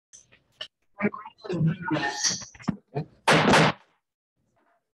I'd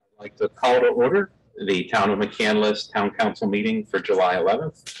like to call to order the Town of McCandless Town Council meeting for July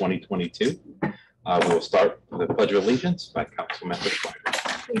 11th, 2022. We'll start the Pledge of Allegiance by Councilmember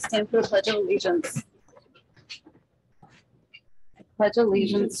Schweiger. Please stand for the Pledge of Allegiance. I pledge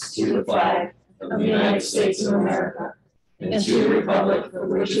allegiance to the flag of the United States of America and to the republic for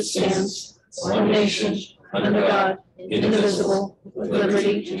which it stands, one nation, under God, indivisible, with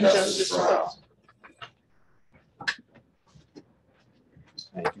liberty and justice for all.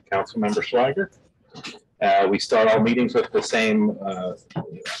 Thank you, Councilmember Schweiger. We start all meetings with the same, I'll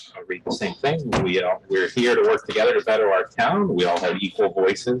read the same thing. We're here to work together to better our town. We all have equal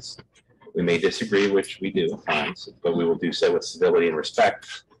voices. We may disagree, which we do at times, but we will do so with civility and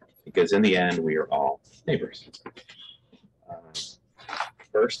respect, because in the end, we are all neighbors.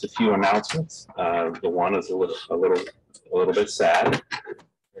 First, a few announcements. The one is a little bit sad.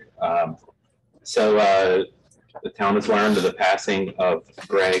 The town has learned of the passing of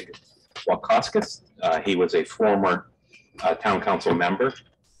Greg Wakauskas. He was a former town council member,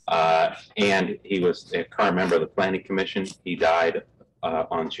 and he was a current member of the Planning Commission. He died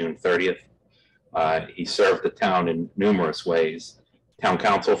on June 30th. He served the town in numerous ways. Town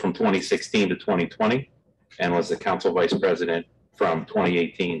council from 2016 to 2020, and was the council vice president from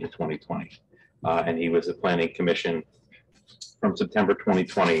 2018 to 2020. And he was the Planning Commission from September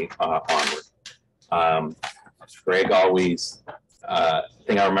 2020 onward. Greg always,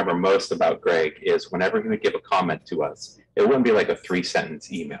 thing I remember most about Greg is whenever he would give a comment to us, it wouldn't be like a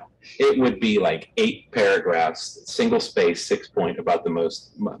 3-sentence email. It would be like 8 paragraphs, single space, 6-point about the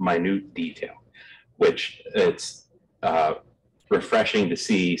most minute detail, which it's refreshing to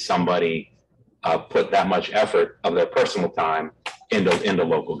see somebody put that much effort of their personal time into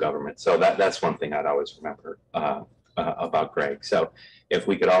local government. So that's one thing I'd always remember about Greg. So if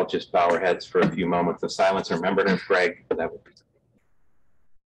we could all just bow our heads for a few moments of silence and remember him, Greg, that would be.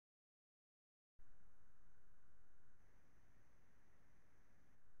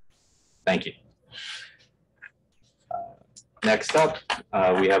 Thank you. Next up,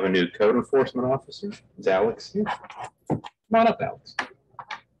 we have a new code enforcement officer. Is Alex here? Come on up, Alex.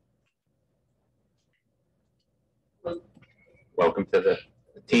 Welcome to the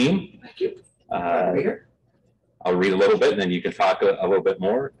team. Thank you. I'll read a little bit, and then you can talk a little bit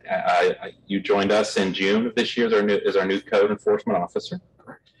more. You joined us in June of this year as our new code enforcement officer.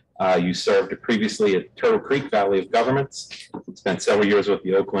 You served previously at Turtle Creek Valley of Governments. Spent several years with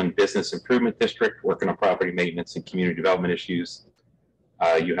the Oakland Business Improvement District, working on property maintenance and community development issues.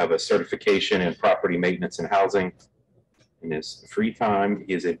 You have a certification in property maintenance and housing. In his free time,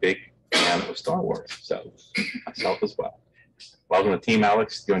 he is a big fan of Star Wars, so myself as well. Welcome to the team,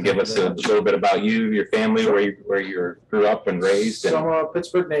 Alex. Do you want to give us a little bit about you, your family, where you grew up and raised? So I'm a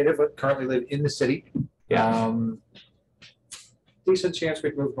Pittsburgh native, but currently live in the city. Yeah. Decent chance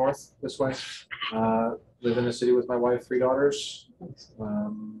we'd move north this way. Live in the city with my wife, 3 daughters.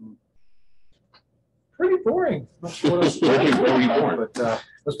 Pretty boring. Not sure what else to Where were you say, born? But I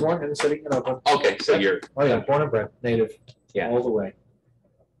was born in the city in Oakland. Okay, so you're. Oh yeah, born and bred, native. Yeah. All the way.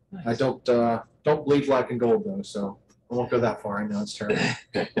 I don't bleed black and gold though, so I won't go that far. I know it's terrible.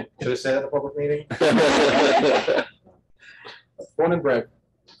 Should I say that in a public meeting? Born and bred.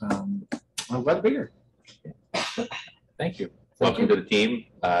 I'm glad to be here. Thank you. Welcome to the team.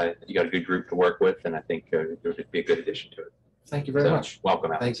 You got a good group to work with, and I think it would be a good addition to it. Thank you very much.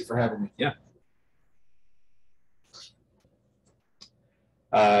 Welcome, Alex. Thank you for having me. Yeah.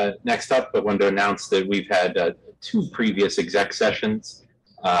 Next up, I wanted to announce that we've had 2 previous exec sessions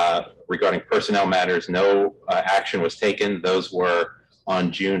regarding personnel matters. No action was taken. Those were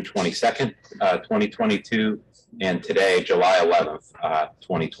on June 22nd, 2022, and today, July 11th,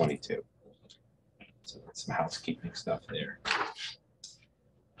 2022. So that's some housekeeping stuff there.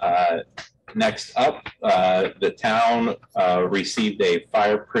 Next up, the town received a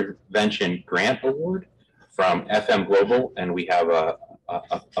fire prevention grant award from FM Global, and we have a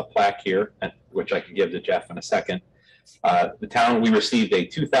plaque here, which I can give to Jeff in a second. The town, we received a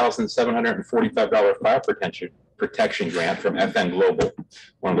 $2,745 fire protection grant from FM Global,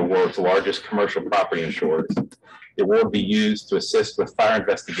 one of the world's largest commercial property insurers. The award will be used to assist with fire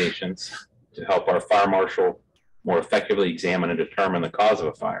investigations to help our fire marshal more effectively examine and determine the cause of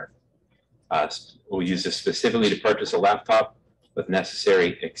a fire. We'll use this specifically to purchase a laptop with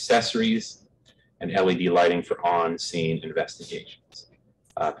necessary accessories and LED lighting for on-scene investigations.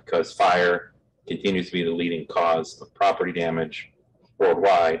 Because fire continues to be the leading cause of property damage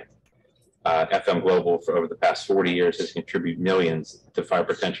worldwide, FM Global for over the past 40 years has contributed millions to fire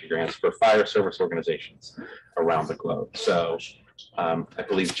protection grants for fire service organizations around the globe. So I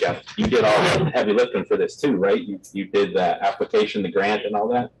believe, Jeff, you did all the heavy lifting for this too, right? You did the application, the grant and all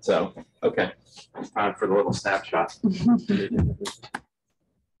that. So, okay. Time for the little snapshot.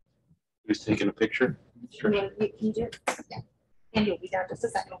 Who's taking a picture? Can you do it? Yeah. And you'll be down just a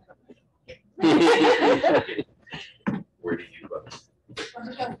second. Where do you look?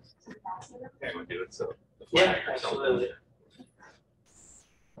 Okay, we'll do it so. Yeah, absolutely.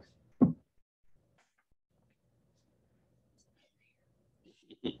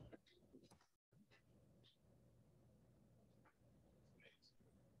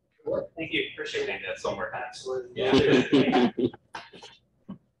 Thank you. Appreciate it. That somewhere. Absolutely. Yeah.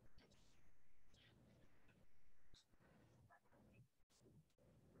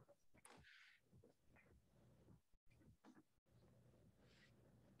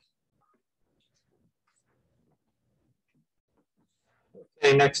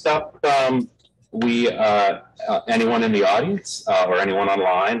 Okay, next up, anyone in the audience or anyone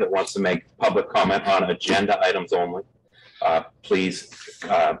online that wants to make public comment on agenda items only, please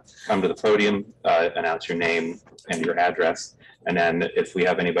come to the podium, announce your name and your address. And then if we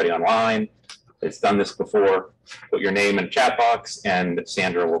have anybody online that's done this before, put your name in the chat box and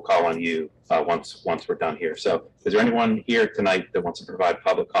Sandra will call on you once we're done here. So is there anyone here tonight that wants to provide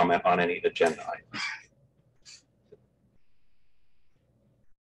public comment on any agenda items?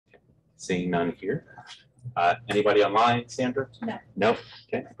 Seeing none here. Anybody online, Sandra? No. No?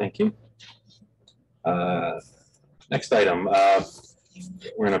 Okay, thank you. Next item,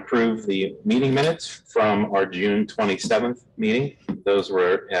 we're going to approve the meeting minutes from our June 27th meeting. Those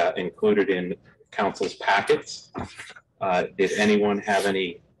were included in council's packets. Did anyone have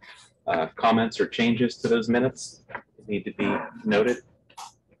any comments or changes to those minutes that need to be noted?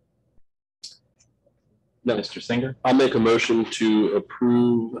 No. Mr. Singer? I'll make a motion to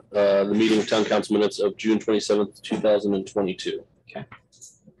approve the meeting of town council minutes of June 27th, 2022.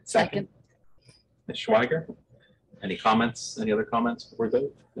 Second. Ms. Schweiger? Any comments? Any other comments before we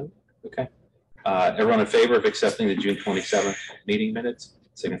vote? No? Okay. Everyone in favor of accepting the June 27th meeting minutes,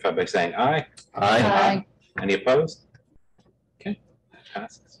 signify by saying aye. Aye. Any opposed? Okay, that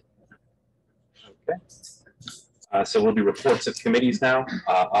passes. Okay. So we'll do reports of committees now.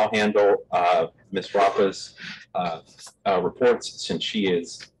 I'll handle Ms. Rappa's reports since she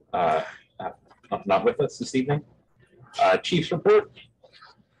is not with us this evening. Chief's report.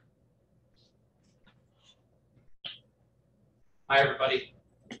 Hi, everybody.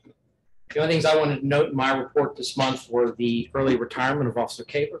 The only things I wanted to note in my report this month were the early retirement of Officer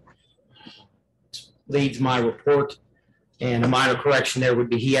Kaler. Leads my report, and a minor correction there would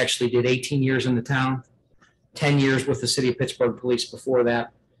be he actually did 18 years in the town, 10 years with the City of Pittsburgh Police before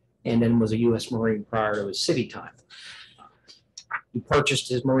that, and then was a U.S. Marine prior to his city time. He purchased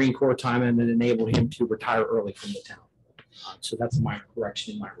his Marine Corps time and it enabled him to retire early from the town. So that's a minor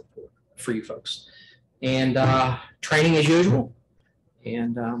correction in my report for you folks. And training as usual.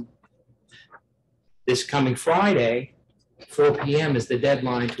 And this coming Friday, 4 p.m. is the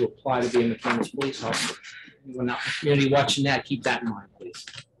deadline to apply to be a McCandless police officer. Anyone out in the community watching that, keep that in mind, please.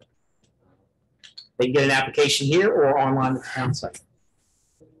 They can get an application here or online at the town site.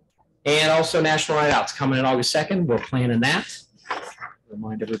 And also National Night Out's coming in August 2nd. We're planning that.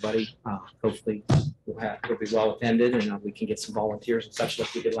 Remind everybody, hopefully we'll be well attended and we can get some volunteers and such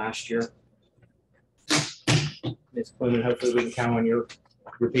like we did last year. Ms. Quinlan, hopefully we can count on your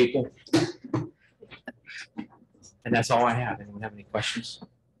people. And that's all I have. Anyone have any questions?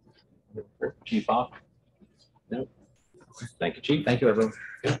 Chief Bob? No. Okay. Thank you, Chief. Thank you, everyone.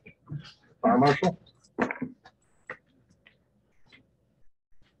 Fire Marshal?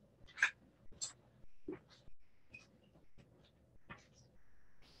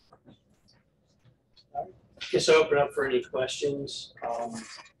 Guess I'll open up for any questions.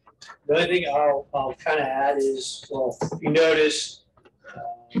 The only thing I'll kind of add is, well, if you notice,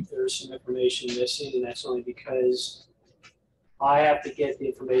 there's some information missing, and that's only because I have to get the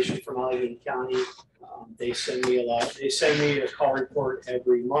information from Allegheny County. They send me a call report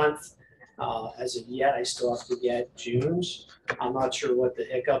every month. As of yet, I still have to get June's. I'm not sure what the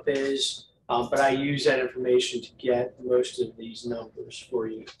hiccup is, but I use that information to get most of these numbers for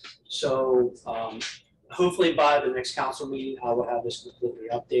you. So hopefully by the next council meeting, I will have this completely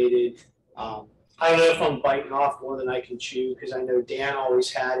updated. I don't know if I'm biting off more than I can chew, because I know Dan always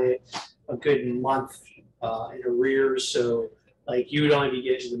had it a good month in arrears. So like you would only be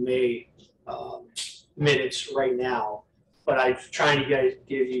getting the May minutes right now, but I'm trying to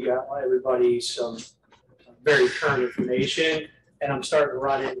give you guys, everybody some very current information, and I'm starting to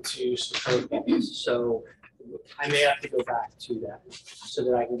run into some protocols. So I may have to go back to that so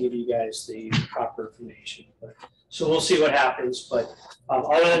that I can give you guys the proper information. But So we'll see what happens, but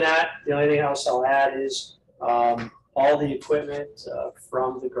other than that, the only thing else I'll add is all the equipment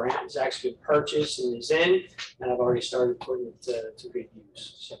from the grant has actually been purchased and is in, and I've already started putting it to good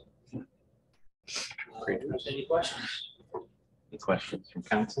use. So, any questions? Any questions from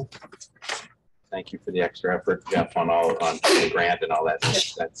council? Thank you for the extra effort, Jeff, on the grant and all that.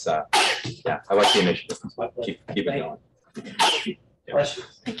 That's, yeah, I like the initiative. Keep it going.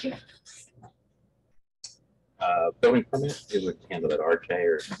 Questions? Thank you. Building permit, it would handle that RJ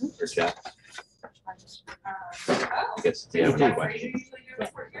or Jeff. I guess, yeah, any questions?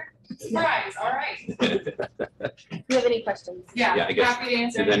 Surprise, all right. Do you have any questions? Yeah, I guess, Happy to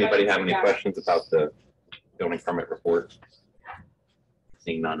answer. Does anybody have any Yeah. questions about the building permit report?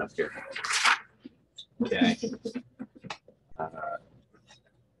 Seeing none up here. Okay.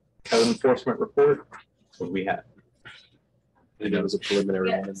 Code enforcement report, what do we have? I think that was a preliminary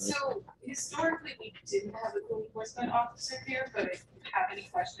Yeah, one. in there. so historically, we didn't have a code enforcement officer here, but if you have any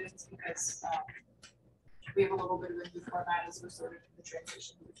questions, because we have a little bit of a new format as we're sort of in the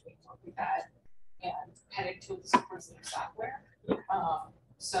transition between what we've had and heading to the supports new software.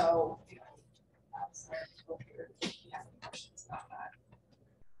 So, you know, that's where we'll hear if you have any questions about that.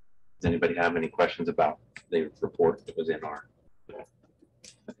 Does anybody have any questions about the report that was in our?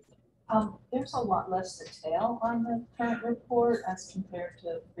 There's a lot less detail on the current report as compared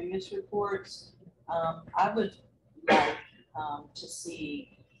to previous reports. I would like to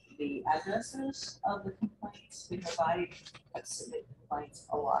see the addresses of the complaints because I submit complaints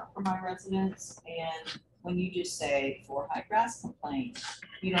a lot for my residents. And when you just say for high grass complaint,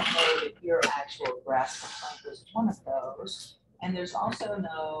 you don't know if your actual grass complaint was one of those. And there's also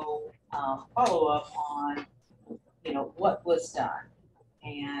no follow-up on, you know, what was done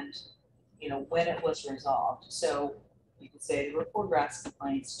and, you know, when it was resolved. So you could say there were 4 grass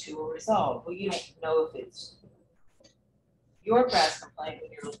complaints, 2 were resolved. Well, you don't know if it's your grass complaint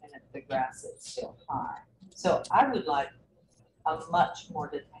when you're looking at the grass that's still high. So I would like a much more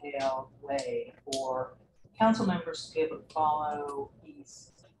detailed way for council members to be able to follow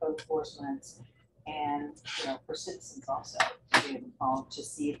these code enforcements and, you know, for citizens also to be able to follow to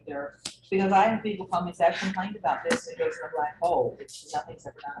see if they're, because I have people call me and say, I've complained about this, and it goes in a black hole, nothing's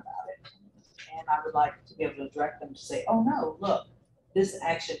ever done about it. And I would like to be able to direct them to say, oh no, look, this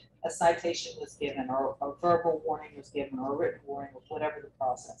action, a citation was given, or a verbal warning was given, or a written warning, or whatever the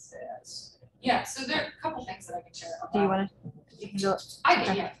process is. Yeah, so there are a couple things that I can share about. Do you want to? You can do it. I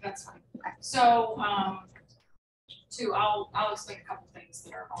Okay. do, yeah, that's fine. So, I'll explain a couple things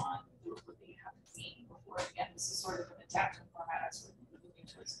that are on the report that you haven't seen before. Again, this is sort of an adaptive format as we're moving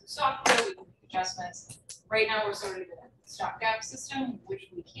towards the software, we can make adjustments. Right now, we're sort of in a stopgap system, which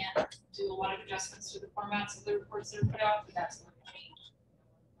we can't do a lot of adjustments to the formats of the reports that are put out, but that's going to change.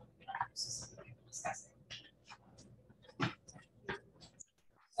 Discussing.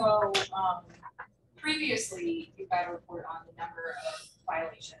 So, previously, you've got a report on the number of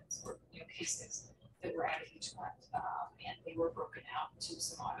violations or, you know, cases that were added each month, and they were broken out to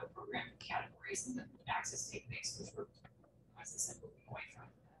some auto program categories in the Access database, which were, as I said, moving away from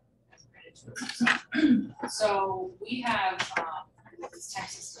as we're headed to. So we have with this temp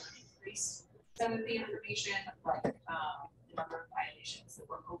system increased some of the information, like the number of violations that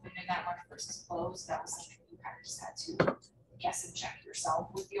were open in that month versus closed. That was something you kind of just had to guess and check yourself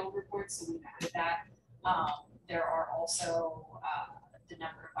with the old reports, so we've added that. There are also the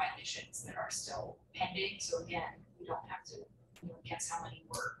number of violations that are still pending. So again, we don't have to, you know, guess how many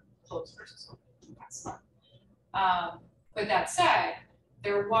were closed versus open last month. But that said,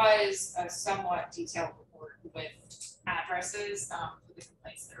 there was a somewhat detailed report with addresses for the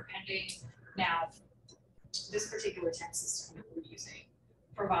complaints that are pending. Now, this particular temp system that we're using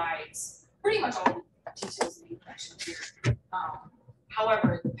provides pretty much all the details that you mentioned here.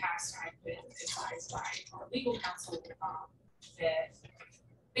 However, in the past, I've been advised by our legal counsel that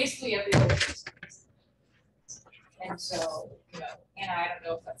basically every other person is. And so, you know, and I don't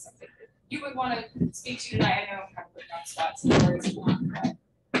know if that's something that you would want to speak to tonight. I know I'm kind of putting on spots and words,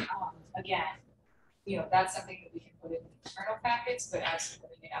 but again, you know, that's something that we can put in internal packets, but as we're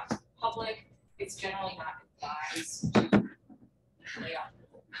putting it out to the public, it's generally not advised to lay out the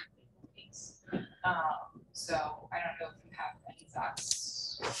piece. So I don't know if you have any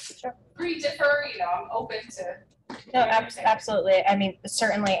thoughts. Sure. Agree, differ, you know, I'm open to. No, absolutely. I mean,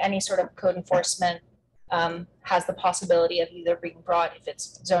 certainly any sort of code enforcement has the possibility of either being brought, if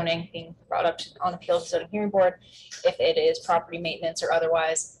it's zoning, being brought up on appeal to zoning hearing board, if it is property maintenance or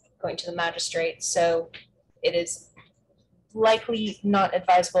otherwise, going to the magistrate. So it is likely not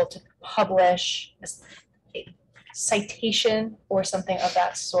advisable to publish a citation or something of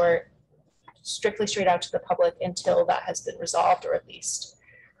that sort strictly straight out to the public until that has been resolved, or at least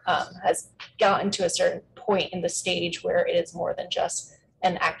has gotten to a certain point in the stage where it is more than just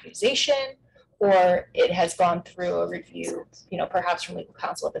an accusation, or it has gone through a review, perhaps from legal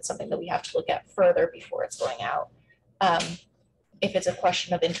counsel, if it's something that we have to look at further before it's going out. If it's a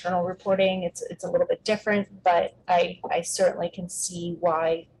question of internal reporting, it's a little bit different, but I certainly can see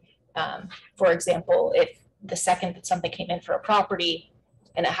why, for example, if the second that something came in for a property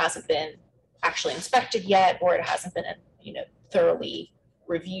and it hasn't been actually inspected yet, or it hasn't been, thoroughly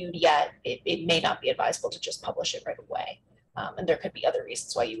reviewed yet, it may not be advisable to just publish it right away. And there could be other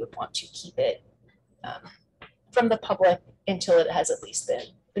reasons why you would want to keep it from the public until it has at least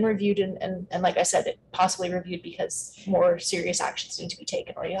been reviewed and like I said, it possibly reviewed because more serious actions need to be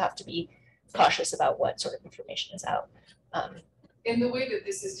taken, or you have to be cautious about what sort of information is out. In the way that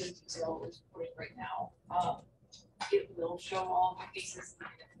this system detail is reported right now, it will show all the cases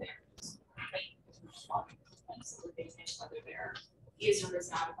even if there's whether there is or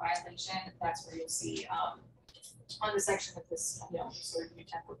is not a violation. That's where you'll see on the section of this, sort of new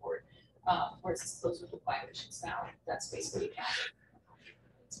temp report, where it says those with the violations found, that's basically counted.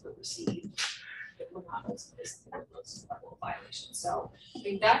 It's what received. It will not also this level of violation. So I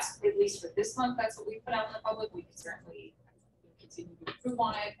mean that's at least for this month, that's what we put out in the public. We can certainly continue to improve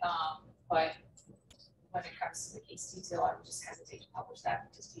on it. But when it comes to the case detail, I would just hesitate to publish that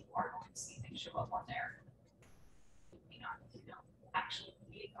because people are going to see things show up on there. It may not, actually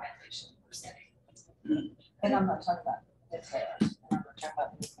be a violation per se. And I'm not talking about the tariffs, and I'm not talking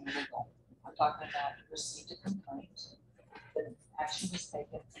about anything legal. I'm talking about received a complaint, that action was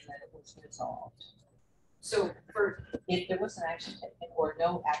taken, and that it was resolved. So for, If there was an action taken or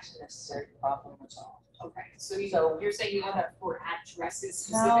no action necessary, problem resolved. okay, so So- you're saying you want that for addresses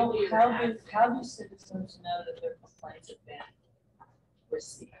How, specifically? or how ad- do, how do citizens know that their complaints have been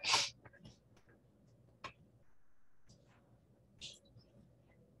received?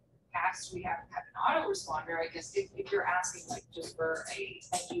 Past, we have an autoresponder, I guess, if you're asking like just for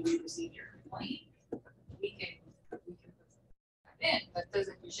thank you, we received your complaint, we can put that in, that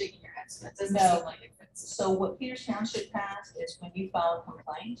doesn't, you're shaking your head, so that doesn't No. seem like it fits. So what Peters Township has is when you file a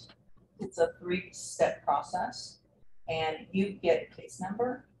complaint, it's a 3-step process. And you get a case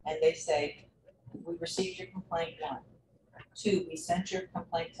number and they say, we received your complaint, 1. 2, we sent your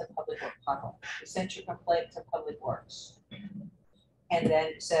complaint to Public Works. We sent your complaint to Public Works. And then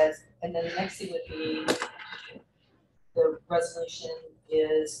it says, and then the next thing would be the resolution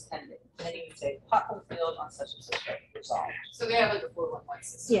is pending. And then you would say pothole field on such and such date resolved. So they have like a 411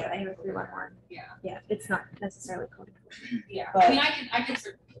 system. Yeah, I have a 311. Yeah, Yeah, it's not necessarily code. yeah, But- I mean, I can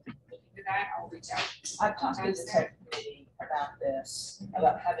certainly look into that, I'll reach out. I've talked to the tech committee about this,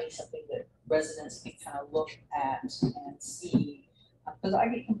 about having something that residents can kind of look at and see. Because I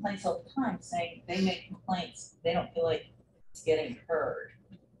get complaints all the time saying they make complaints, they don't feel like it's getting heard.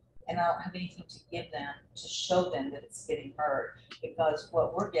 And I don't have anything to give them to show them that it's getting heard, because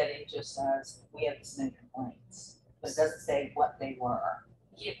what we're getting just says, we have this many complaints. But it doesn't say what they were.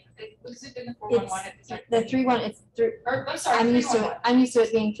 Yeah, was it in the 411 at the time? The 3-1, it's through, Or, I'm sorry, I'm used to it, 311. I'm used to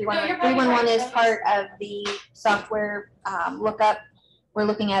it being No, 311. you're probably 311 is right. part of the software lookup. We're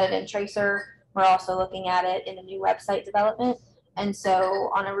looking at it in Tracer. We're also looking at it in the new website development. And so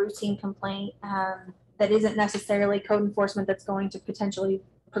on a routine complaint that isn't necessarily code enforcement that's going to potentially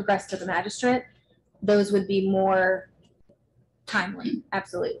progress to the magistrate, those would be more timely,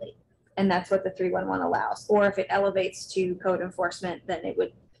 absolutely. And that's what the 311 allows. Or if it elevates to code enforcement, then it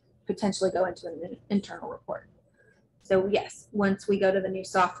would potentially go into an internal report. So yes, once we go to the new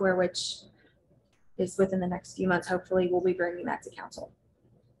software, which is within the next few months, hopefully we'll be bringing that to council.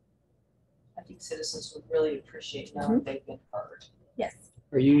 I think citizens would really appreciate knowing they've been heard. Yes.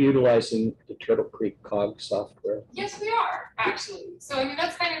 Are you utilizing the Turtle Creek COG software? Yes, we are, actually. So I mean,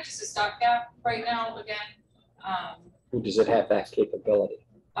 that's kind of just a stopgap right now, again. Does it have that capability?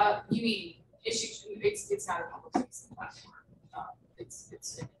 You mean issues, it's not a public facing platform. It's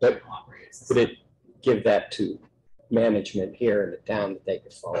an But internal operating system. Would it give that to management here in the town that they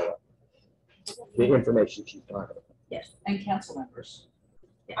could follow up? The information she's talking about. Yes. And council members.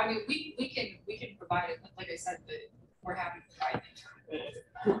 I mean, we can provide it, like I said, we're happy to provide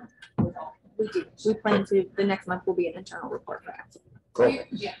it. With all. We do. We plan to, the next month will be an internal report for council. Cool.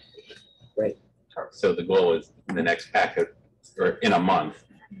 Yeah, So the goal is in the next packet, or in a month,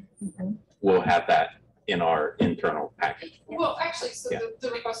 we'll have that in our internal package. well, actually, so Yeah. the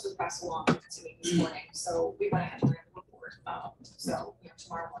request was passed along to me this morning, so we went ahead and ran the report. So,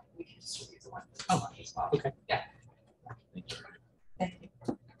 tomorrow morning, we can distribute the one as well. Okay. Yeah. Thank you. Thank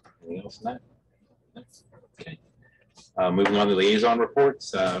you. Anything else on that? No? Okay. Moving on to liaison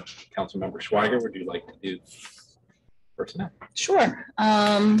reports, Councilmember Schweiger, would you like to do personnel? Sure.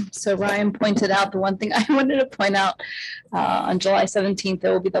 So Ryan pointed out the one thing I wanted to point out, on July 17th,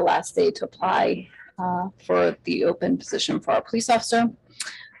 there will be the last day to apply for the open position for our police officer.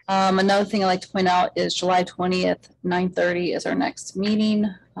 Another thing I'd like to point out is July 20th, 9:30 is our next meeting.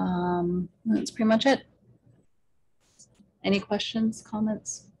 That's pretty much it. Any questions,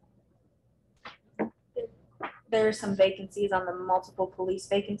 comments? There are some vacancies on the multiple police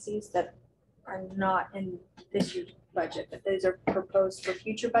vacancies that are not in this year's budget, but those are proposed for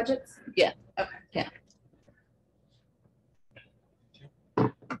future budgets? Yeah. Okay. Yeah.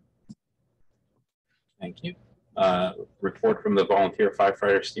 Thank you. Report from the Volunteer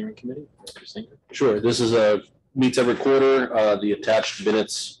Firefighter Steering Committee, Mr. Singer. Sure, this is meets every quarter. The attached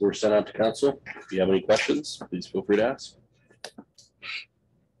minutes were sent out to council. If you have any questions, please feel free to ask.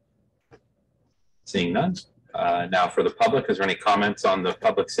 Seeing none. Now for the public, is there any comments on the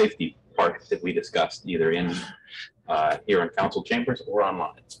public safety part that we discussed, either in here in council chambers or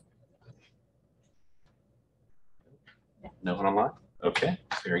online? No one online? Okay,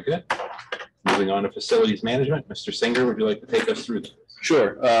 very good. Moving on to facilities management, Mr. Singer, would you like to take us through this?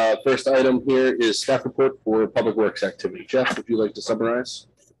 Sure. First item here is staff report for public works activity. Jeff, would you like to summarize?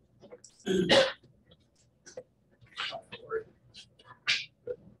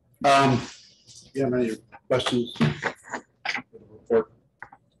 Yeah, any questions? Report.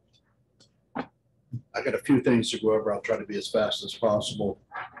 I got a few things to go over. I'll try to be as fast as possible.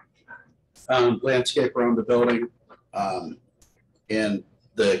 Landscape around the building, and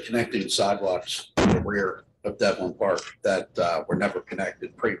the connecting sidewalks in the rear of Devlin Park that were never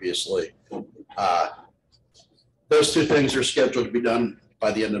connected previously. Those two things are scheduled to be done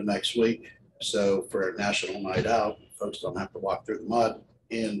by the end of next week. So for a national night out, folks don't have to walk through the mud,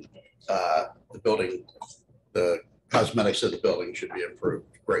 and the building, the cosmetics of the building should be improved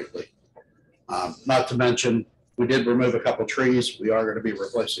greatly. Not to mention, we did remove a couple trees. We are going to be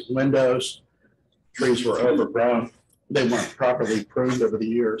replacing windows. Trees were overgrown. They weren't properly pruned over the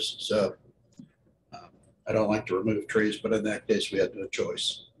years. So I don't like to remove trees, but in that case, we had no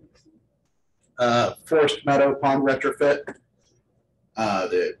choice. Forest Meadow Pond retrofit.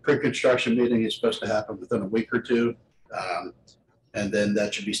 The pre-construction meeting is supposed to happen within a week or two. And then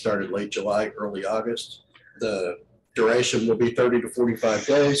that should be started late July, early August. The duration will be 30 to 45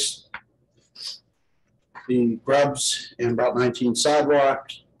 days. The grubs and Route 19 sidewalk,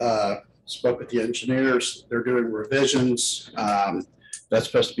 spoke with the engineers. They're doing revisions. That's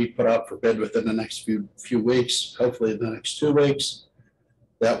supposed to be put up for bid within the next few weeks, hopefully in the next 2 weeks.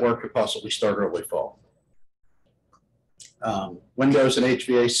 That work could possibly start early fall. Windows and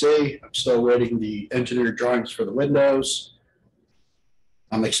HVAC, I'm still waiting the engineered drawings for the windows.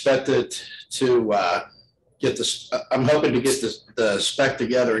 I'm expected to get this, I'm hoping to get the spec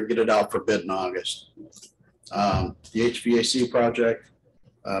together and get it out for bid in August. The HVAC project,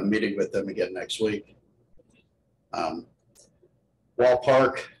 meeting with them again next week. Wall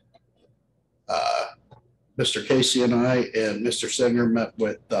Park, Mr. Casey and I and Mr. Singer met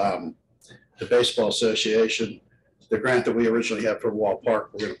with the Baseball Association. The grant that we originally had for Wall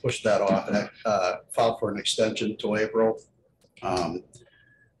Park, we're going to push that off and file for an extension till April.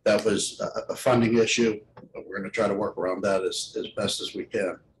 That was a funding issue, but we're going to try to work around that as best as we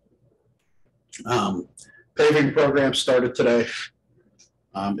can. Paving program started today.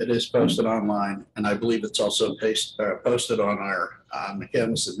 It is posted online, and I believe it's also posted on our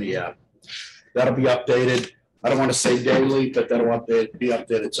McCandless and me app. That'll be updated. I don't want to say daily, but that'll be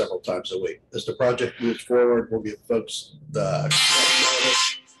updated several times a week. As the project moves forward, we'll give folks the.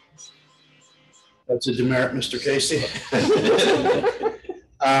 That's a demerit, Mr. Casey.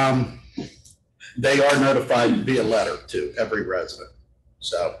 They are notified via letter to every resident.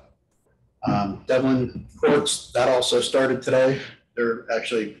 So Devlin Courts, that also started today. They're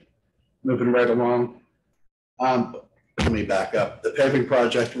actually moving right along. Let me back up. The paving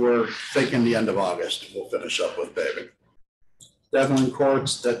project, we're thinking the end of August, we'll finish up with paving. Devlin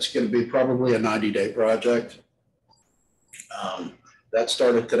Courts, that's going to be probably a 90-day project. That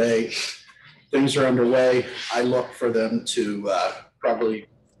started today. Things are underway. I look for them to probably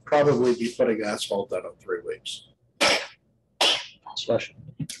be putting asphalt down in 3 weeks. Bless you.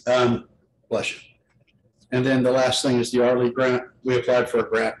 Bless you. And then the last thing is the Arley grant. We applied for a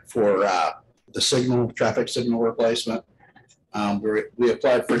grant for the traffic signal replacement. We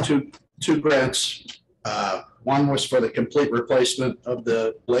applied for two grants. One was for the complete replacement of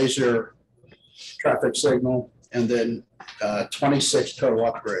the laser traffic signal, and then 26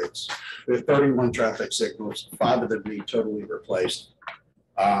 total upgrades. We have 31 traffic signals, 5 of them being totally replaced.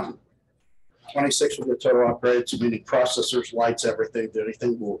 26 will be total upgrades, meaning processors, lights, everything. The only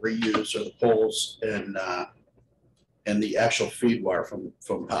thing we'll reuse are the poles and the actual feed wire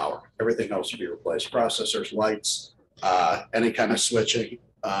from power. Everything else will be replaced. Processors, lights, any kind of switching,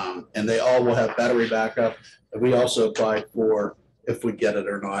 and they all will have battery backup. And we also applied for, if we get it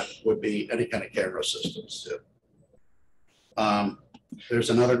or not, would be any kind of camera systems too. There's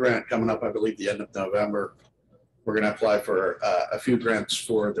another grant coming up, I believe, the end of November. We're going to apply for a few grants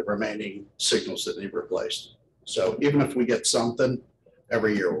for the remaining signals that need replaced. So even if we get something,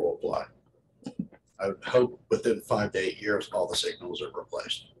 every year we'll apply. I would hope within 5 to 8 years, all the signals are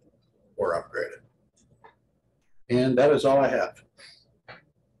replaced or upgraded. And that is all I have.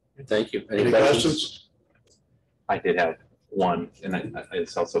 Thank you. Any questions? I did have one, and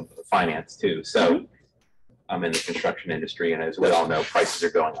it's also finance too. So I'm in the construction industry, and as we all know, prices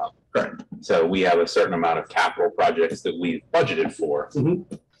are going up. Correct. So we have a certain amount of capital projects that we've budgeted for.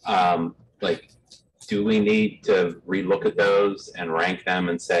 Like, do we need to relook at those and rank them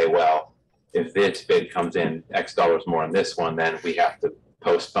and say, well, if this bid comes in X dollars more on this one, then we have to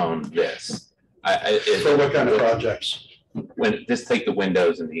postpone this? For what kind of projects? When, just take the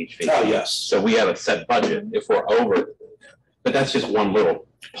windows and the HVAC. Oh, yes. So we have a set budget. If we're over, but that's just one little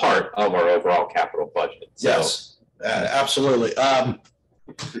part of our overall capital budget. So, Yes, absolutely.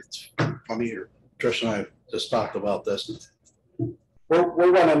 It's funny here, Trish and I just talked about this.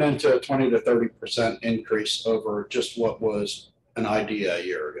 We're running into a 20 to 30% increase over just what was an idea a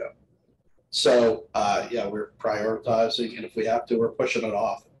year ago. So, yeah, we're prioritizing, and if we have to, we're pushing it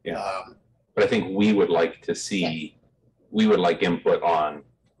off. Yeah. But I think we would like to see, we would like input on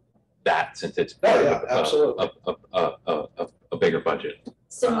that, since it's part of a bigger budget.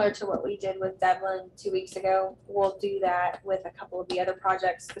 Similar to what we did with Devlin 2 weeks ago, we'll do that with a couple of the other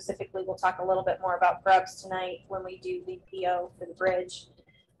projects. Specifically, we'll talk a little bit more about Grubbs tonight when we do the PO for the bridge.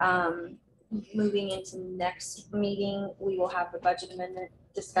 Moving into next meeting, we will have the budget amendment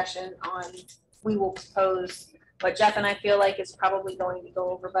discussion on, we will propose what Jeff and I feel like is probably going to go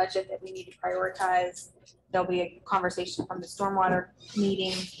over budget that we need to prioritize. There'll be a conversation from the stormwater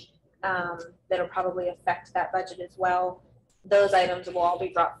meeting that'll probably affect that budget as well. Those items will all be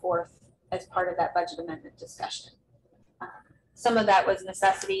brought forth as part of that budget amendment discussion. Some of that was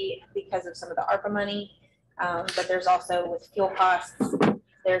necessity because of some of the ARPA money, but there's also with fuel costs,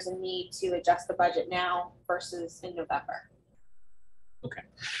 there's a need to adjust the budget now versus in November. Okay,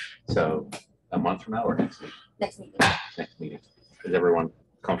 so a month from now or next week? Next meeting. Next meeting. Is everyone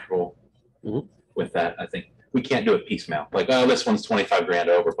comfortable with that? I think we can't do it piecemeal. Like, oh, this one's 25 grand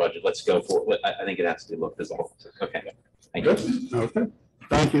over budget. Let's go for it. I think it has to be looked as a whole. Okay. Thank you. Okay,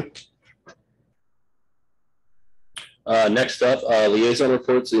 thank you. Next up, liaison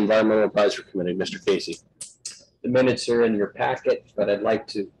reports, the Environmental Advisory Committee, Mr. Casey. The minutes are in your packet, but I'd like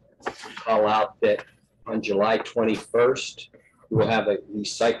to call out that on July 21st, we'll have a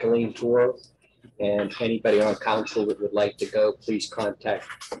recycling tour. And anybody on council that would like to go, please contact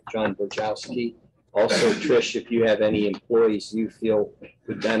John Borjowski. Also, Trish, if you have any employees you feel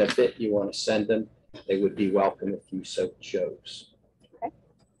would benefit, you want to send them, they would be welcome if you so chose.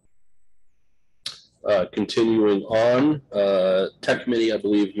 Continuing on, Tech Committee, I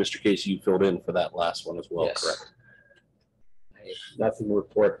believe, Mr. Casey, you filled in for that last one as well, Yes. correct? I have nothing to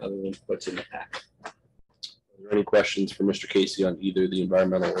report other than what's in the packet. Are there any questions for Mr. Casey on either the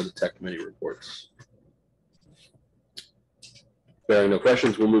environmental or the Tech Committee reports? Bearing no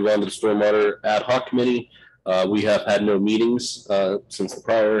questions, we'll move on to the Stormwater Ad Hoc Committee. We have had no meetings since the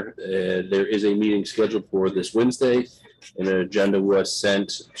prior. There is a meeting scheduled for this Wednesday, and an agenda was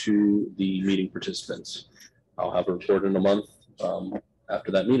sent to the meeting participants. I'll have a report in a month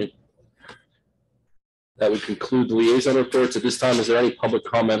after that meeting. That would conclude the liaison reports. At this time, is there any public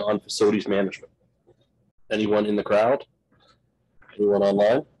comment on facilities management? Anyone in the crowd? Anyone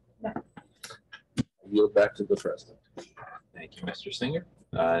online? No. I'll yield back to the president. Thank you, Mr. Singer.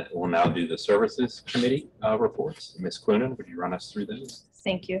 We'll now do the Services Committee reports. Ms. Clunin, would you run us through those?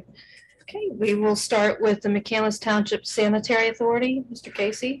 Thank you. Okay, we will start with the McCandless Township Sanitary Authority. Mr.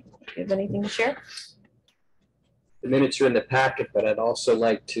 Casey, do you have anything to share? The minutes are in the packet, but I'd also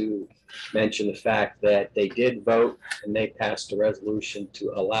like to mention the fact that they did vote and they passed a resolution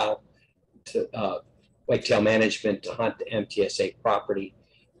to allow Whitetail Management to hunt the MTSA property.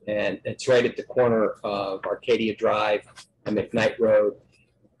 And it's right at the corner of Arcadia Drive and McKnight Road.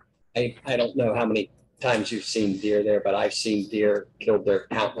 I don't know how many times you've seen deer there, but I've seen deer killed there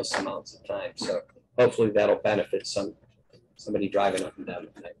countless amounts of times. So hopefully that'll benefit somebody driving up and down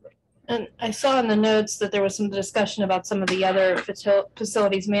McKnight Road. And I saw in the notes that there was some discussion about some of the other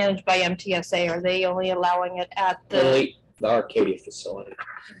facilities managed by MTSA. Are they only allowing it at the? Only the Arcadia facility.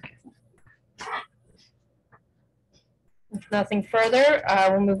 If nothing further,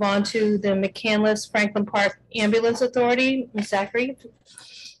 we'll move on to the McCandless Franklin Park Ambulance Authority. Ms. Zachary?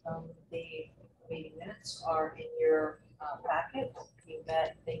 The meeting minutes are in your packet. We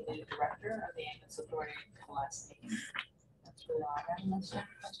met the new director of the ambulance authority at the last meeting. That's really all I have. Unless you have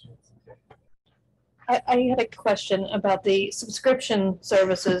questions. I had a question about the subscription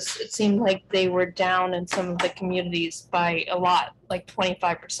services. It seemed like they were down in some of the communities by a lot, like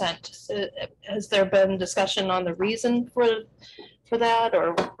 25%. Has there been discussion on the reason for that,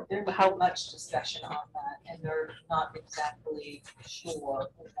 or There's how much discussion on that, and they're not exactly sure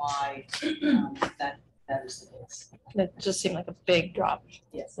why that is the case. it just seemed like a big drop?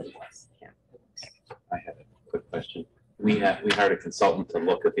 Yes, it was. Yeah. I have a quick question. We hired a consultant to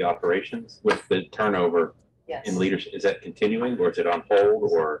look at the operations with the turnover Yes. in leadership. Is that continuing or is it on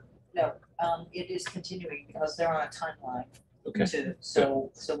hold or? No, it is continuing because they're on a timeline Okay. too.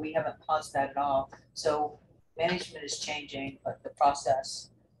 So we haven't paused that at all. So management is changing, but the process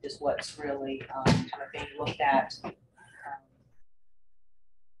is what's really kind of being looked at.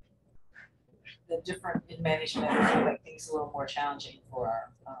 The different in management will make things a little more challenging for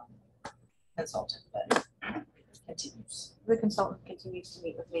our consultant, but it continues. The consultant continues to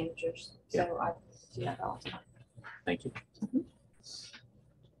meet with managers, so I do that all the time. Thank you.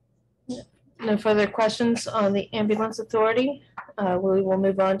 No further questions on the ambulance authority. We will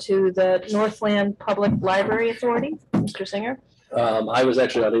move on to the Northland Public Library Authority. Mr. Singer? I was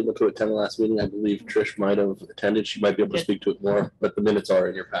actually not able to attend the last meeting. I believe Trish might have attended. She might be able to speak to it more, but the minutes are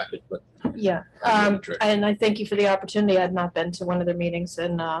in your packet, but. Yeah, Trish. and I thank you for the opportunity. I'd not been to one of their meetings,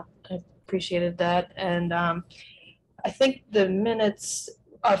 and I appreciated that. And I think the minutes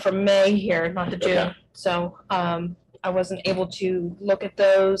are from May here, not the June. Okay. So I wasn't able to look at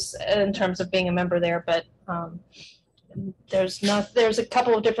those in terms of being a member there, but there's a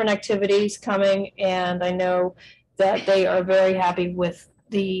couple of different activities coming, and I know that they are very happy with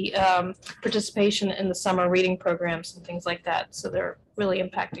the participation in the summer reading programs and things like that. So they're really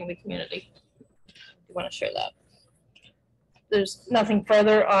impacting the community. You want to share that? There's nothing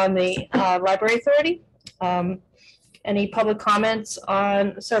further on the library authority. Any public comments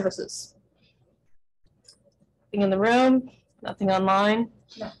on services? Nothing in the room, nothing online?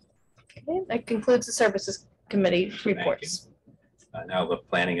 No. Okay, that concludes the services committee you. reports. Now the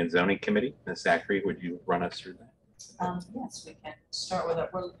Planning and Zoning Committee. Ms. Zachary, would you run us through that? Yes, we can start with it.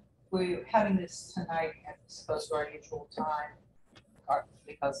 We're having this tonight at supposed to our usual time,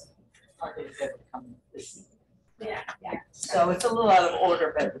 because our didn't get to come this evening. Yeah. So it's a little out of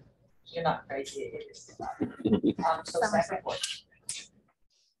order, but you're not crazy. It is. So staff report.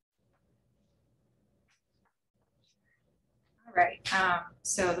 All right,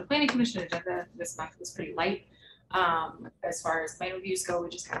 so the planning commission agenda this month was pretty light. As far as plan reviews go, we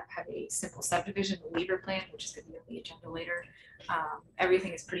just kind of have a simple subdivision, the waiver plan, which is gonna be on the agenda later.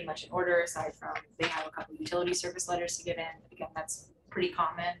 Everything is pretty much in order, aside from they have a couple utility service letters to get in. Again, that's pretty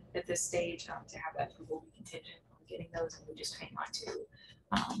common at this stage, to have that approval be contingent on getting those, and we just hang on to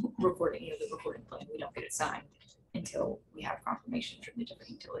recording, the recording plan. We don't get it signed until we have confirmation from the different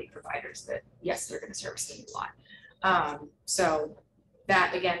utility providers that, yes, they're gonna service the new lot. So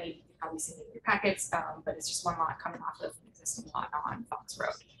that, again, you've probably seen it in your packets, but it's just one lot coming off of an existing lot on Fox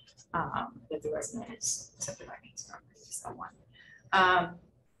Road that the resident is subdividing from just that one.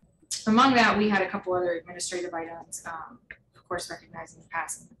 Among that, we had a couple other administrative items, of course, recognizing the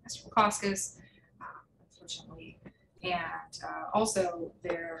passing of Mr. McCoskis, unfortunately. And also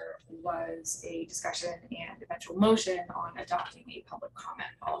there was a discussion and eventual motion on adopting a public comment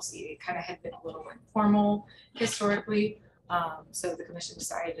policy. It kind of had been a little informal historically. So the commission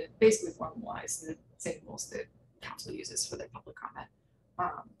decided to basically formalize the same rules that council uses for their public comment.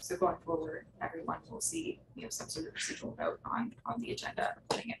 So going forward, everyone will see, some sort of procedural note on the agenda,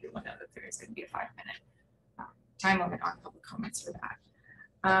 letting everyone know that there is going to be a 5-minute time limit on public comments for that.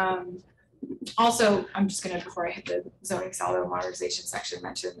 Also, I'm just going to, before I hit the zoning saldo modernization section,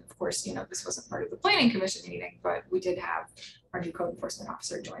 mention, of course, this wasn't part of the planning commission meeting, but we did have our new code enforcement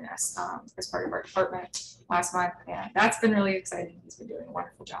officer join us as part of our department last month, and that's been really exciting. He's been doing a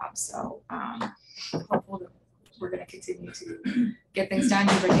wonderful job. So hopeful that we're going to continue to get things done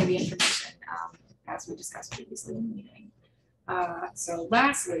and bring you the information as we discussed previously in the meeting. So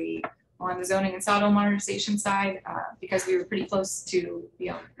lastly, on the zoning and saldo modernization side, because we were pretty close to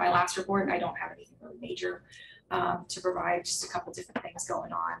my last report, I don't have anything really major to provide. Just a couple different things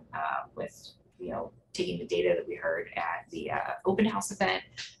going on with taking the data that we heard at the open house event,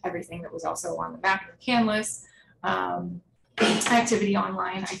 everything that was also on the map and Canvas, activity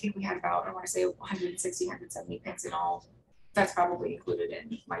online. I think we had about, I want to say 160, 170 pins in all that's probably included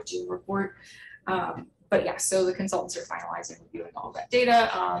in my June report. But yeah, so the consultants are finalizing, reviewing all that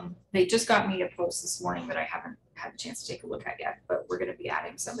data. They just got me a post this morning that I haven't had a chance to take a look at yet, but we're gonna be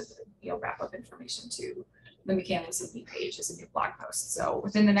adding some of the, wrap up information to the McCandless page as a new blog post. So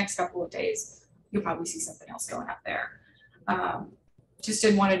within the next couple of days, you'll probably see something else going up there. Just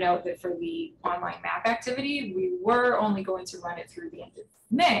did want to note that for the online map activity, we were only going to run it through the end of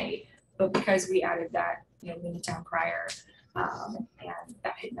May, but because we added that, mini town crier, and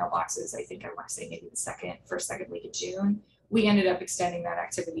that hit mailboxes, I think I want to say maybe the first second week of June, we ended up extending that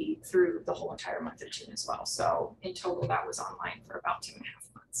activity through the whole entire month of June as well. So in total, that was online for about 2.5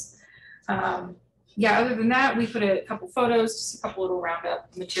 months. Yeah, other than that, we put a couple photos, just a couple little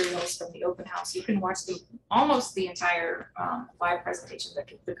roundup materials from the open house. You can watch almost the entire live presentation that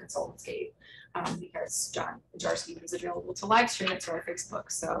the consultants gave, because John Bajarski was available to live stream it to our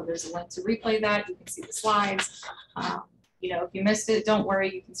Facebook. So there's a link to replay that. You can see the slides. If you missed it, don't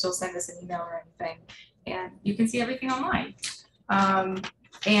worry. You can still send us an email or anything, and you can see everything online.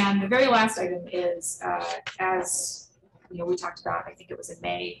 And the very last item is, as we talked about, I think it was in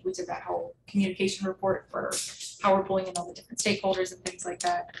May, we did that whole communication report for how we're pulling in all the different stakeholders and things like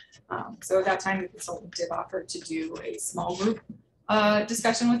that. So at that time, the consultant did offer to do a small group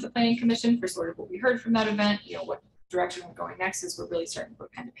discussion with the planning commission for sort of what we heard from that event, what direction we're going next, is we're really starting to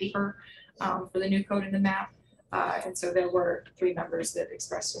put pen to paper for the new code and the map. And so there were 3 members that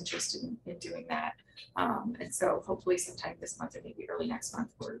expressed interest in doing that. And so hopefully sometime this month or maybe early next month,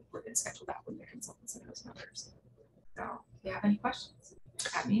 we're going to schedule that with the consultants and those members. So if you have any questions,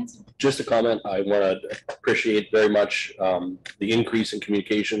 have me answer. Just a comment, I want to appreciate very much the increase in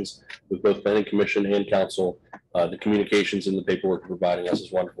communications with both planning commission and council. The communications and the paperwork you're providing us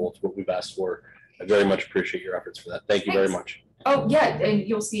is wonderful. It's what we've asked for. I very much appreciate your efforts for that. Thank you very much. Oh, yeah, and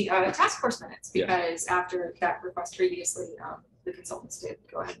you'll see task force minutes, because after that request previously, the consultants did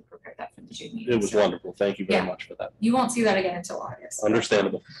go ahead and prepare that for the June meeting. It was wonderful. Thank you very much for that. You won't see that again until August.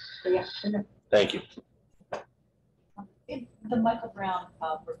 Understandable. But yeah. Thank you. In the Michael Brown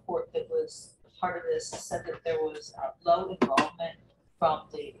report that was part of this said that there was low involvement from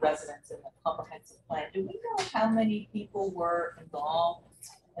the residents in the comprehensive plan. Do we know how many people were involved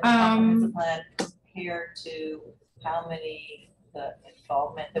in the comprehensive plan compared to how many the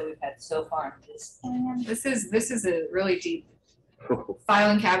involvement that we've had so far in this plan? This is a really deep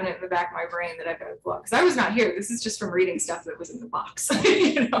filing cabinet in the back of my brain that I've got to pull out, because I was not here. This is just from reading stuff that was in the box.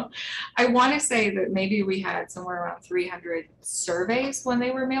 I want to say that maybe we had somewhere around 300 surveys when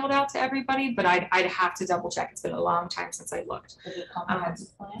they were mailed out to everybody, but I'd have to double check. It's been a long time since I looked. For the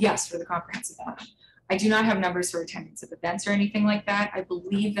comprehensive plan? Yes, for the comprehensive plan. I do not have numbers for attendance of events or anything like that. I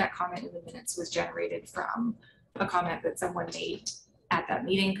believe that comment in the minutes was generated from a comment that someone made at that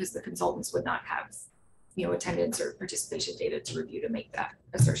meeting, because the consultants would not have attendance or participation data to review to make that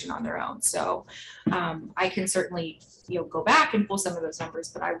assertion on their own. So I can certainly go back and pull some of those numbers,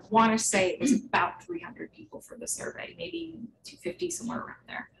 but I want to say it was about 300 people for the survey, maybe 250, somewhere around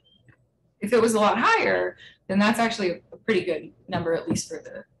there. If it was a lot higher, then that's actually a pretty good number, at least for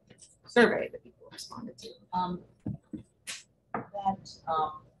the survey that people responded to.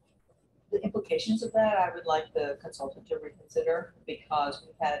 The implications of that, I would like the consultant to reconsider, because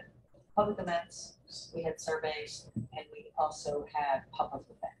we've had public events, we had surveys, and we also had public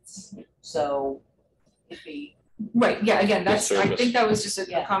events. So it'd be. Right, yeah, again, I think that was just a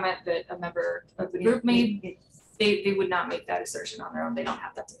Yeah. comment that a member of the group made. They would not make that assertion on their own. They don't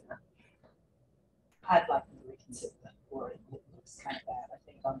have that data. I'd like them to reconsider that, or it looks kind of bad, I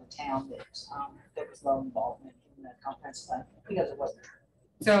think, on the town that there was low involvement in the comprehensive plan, because it wasn't.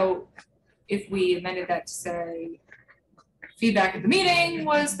 So if we amended that to say feedback at the meeting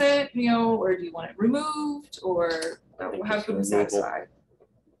was that, or do you want it removed, or how can we satisfy?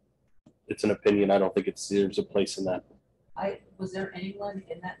 It's an opinion. I don't think there's a place in that. Was there anyone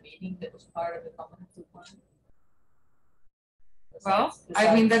in that meeting that was part of the comprehensive plan? Well,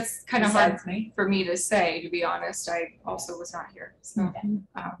 I mean, that's kind of hard besides me? for me to say, to be honest. I also was not here, so. Okay.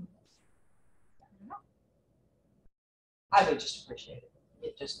 I would just appreciate it.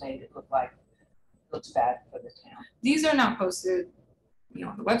 It just made it looks bad for the town. These are not posted,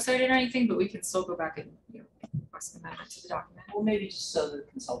 on the website or anything, but we can still go back and, request an amendment to the document. Well, maybe just so the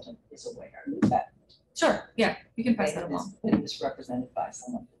consultant is aware that Sure, yeah, you can pass they that have along. been misrepresented by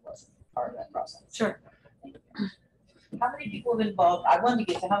someone who wasn't part of that process. Sure. Thank you. How many people have been involved? I wanted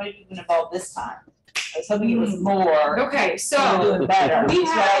to get to how many people have been involved this time. I was hoping it was more. Okay, We're so doing better. we That's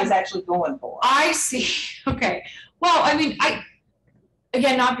what I had- was actually going for. I see. Okay. Well, I mean,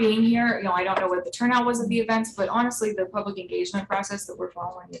 again, not being here, I don't know what the turnout was at the events, but honestly, the public engagement process that we're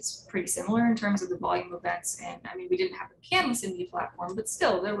following is pretty similar in terms of the volume of events. And I mean, we didn't have a Canvas in the platform, but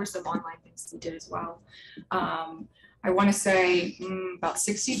still, there were some online things we did as well. I want to say about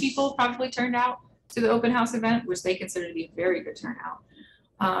 60 people probably turned out to the open house event, which they consider to be a very good turnout.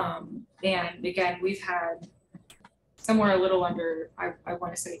 And again, we've had somewhere a little under, I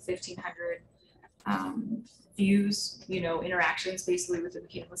want to say 1,500 views, interactions basically with the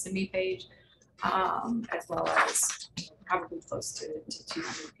Canvas and Me page, as well as probably close to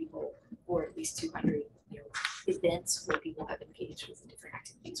 200 people, or at least 200 events where people have engaged with the different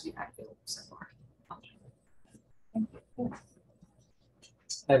activities we've had available so far.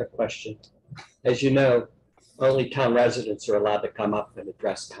 I have a question. As you know, only town residents are allowed to come up and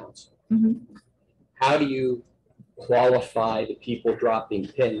address council. Mhm. How do you qualify the people dropping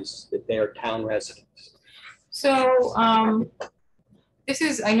pins that they are town residents? So I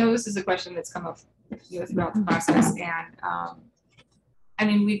know this is a question that's come up throughout the process, and I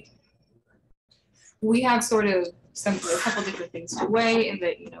mean, we have sort of a couple different things to weigh, in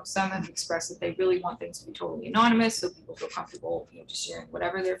that some have expressed that they really want things to be totally anonymous, so people feel comfortable just sharing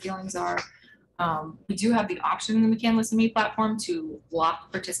whatever their feelings are. We do have the option in the McCandless and Me platform to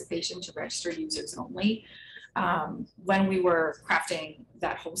block participation to registered users only. When we were crafting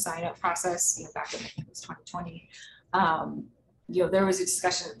that whole sign up process, back in it was 2020, there was a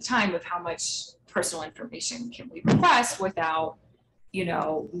discussion at the time of how much personal information can we request without,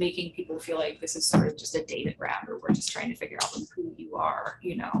 making people feel like this is sort of just a data grab, or we're just trying to figure out who you are,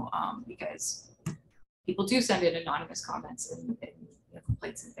 because people do send in anonymous comments and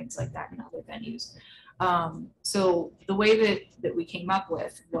complaints and things like that in other venues. So the way that we came up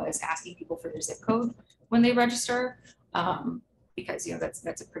with was asking people for their zip code when they register, because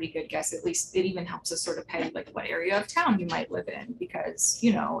that's a pretty good guess. At least it even helps us sort of peg like what area of town you might live in, because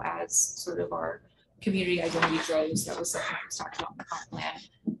as sort of our community identity grows, that was something that was talked about in the comp plan.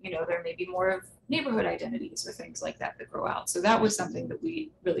 There may be more of neighborhood identities or things like that grow out. So that was something that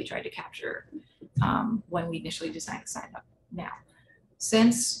we really tried to capture when we initially designed the sign up. Now,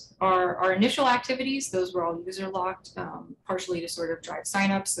 since our initial activities, those were all user locked, partially to sort of drive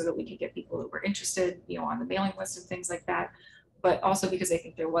signups so that we could get people who were interested, on the mailing list and things like that, but also because I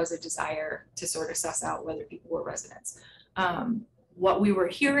think there was a desire to sort of suss out whether people were residents. What we were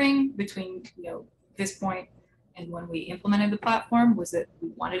hearing between this point and when we implemented the platform was that we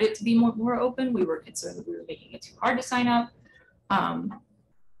wanted it to be more open. We were concerned that we were making it too hard to sign up.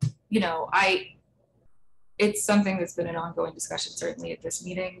 It's something that's been an ongoing discussion, certainly at this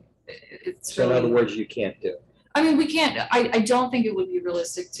meeting. So in other words, you can't do it. I mean, we can't, I don't think it would be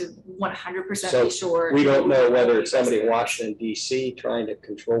realistic to 100% be sure. We don't know whether it's somebody in Washington DC trying to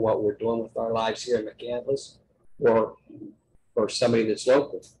control what we're doing with our lives here in McCandless, or somebody that's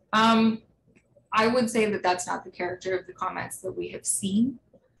local. I would say that that's not the character of the comments that we have seen.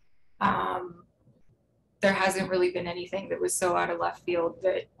 There hasn't really been anything that was so out of left field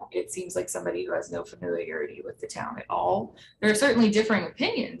that it seems like somebody who has no familiarity with the town at all. There are certainly differing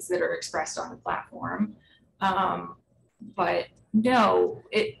opinions that are expressed on the platform. But no,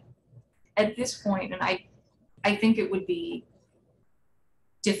 at this point, and I think it would be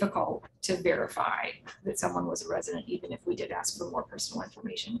difficult to verify that someone was a resident, even if we did ask for more personal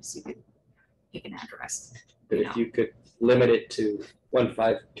information, so you could pick an address. But if you could limit it to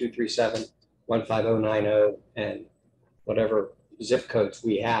 15237, 15090, and whatever zip codes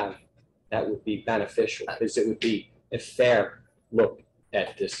we have, that would be beneficial, because it would be a fair look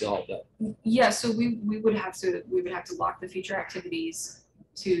at this all done. Yeah, so we would have to lock the future activities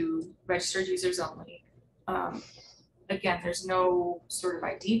to registered users only. Again, there's no sort of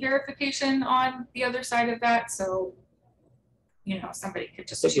ID verification on the other side of that, so somebody could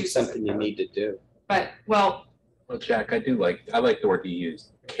just I think choose it's something you need to do. But well, Jack, I like the word you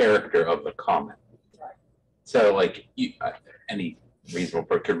use, character of the comment. So like any reasonable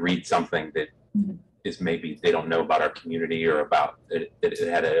person could read something that is maybe they don't know about our community, or about that it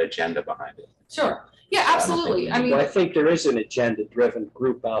had an agenda behind it. sure, yeah, absolutely. I mean, Well, I think there is an agenda-driven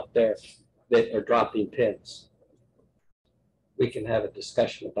group out there that are dropping pins. We can have a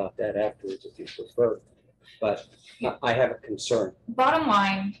discussion about that afterwards if you prefer, but I have a concern. bottom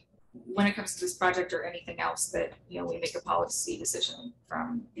line, when it comes to this project or anything else that we make a policy decision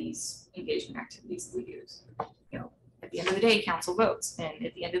from these engagement activities that we use. At the end of the day, council votes, and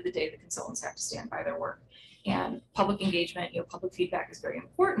at the end of the day, the consultants have to stand by their work. And public engagement, public feedback is very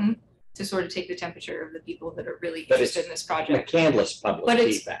important to sort of take the temperature of the people that are really interested in this project. McCandless public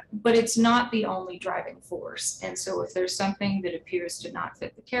feedback. But it's not the only driving force. And so if there's something that appears to not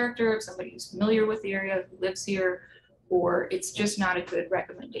fit the character of somebody who's familiar with the area, who lives here, or it's just not a good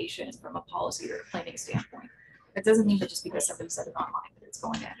recommendation from a policy or a planning standpoint. That doesn't mean that just because somebody said it online, that it's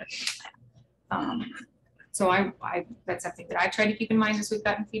going to end up in the plan. So that's something that I try to keep in mind as we've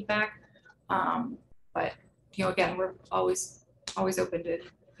gotten feedback. But, you know, again, we're always open to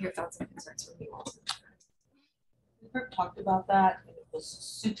hear thoughts and concerns from you all. We talked about that, and it was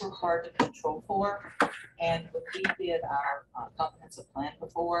super hard to control for. And when we did our comprehensive plan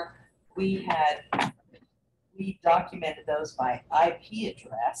before, we documented those by IP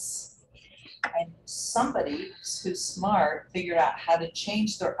address. And somebody who's smart figured out how to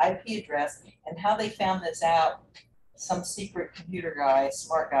change their IP address, and how they found this out. Some secret computer guy,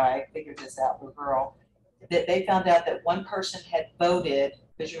 smart guy, figured this out, the girl, that they found out that one person had voted,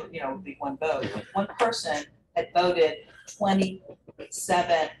 because you know, the one vote, one person had voted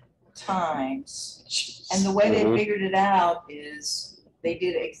 27 times. And the way they figured it out is they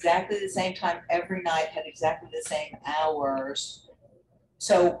did exactly the same time every night, had exactly the same hours.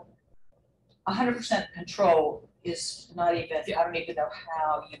 So 100% control is not even, I don't even know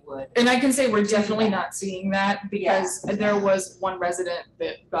how you would. And I can say we're definitely not seeing that, because there was one resident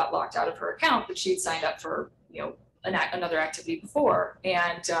that got locked out of her account, but she'd signed up for, you know, another activity before.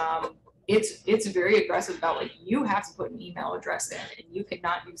 And it's very aggressive about, like, you have to put an email address in, and you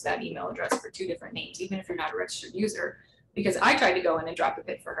cannot use that email address for 2 different names, even if you're not a registered user. Because I tried to go in and drop a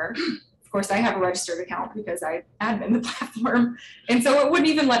bid for her. Of course, I have a registered account because I admin the platform. And so it wouldn't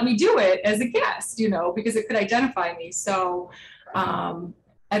even let me do it as a guest, you know, because it could identify me. So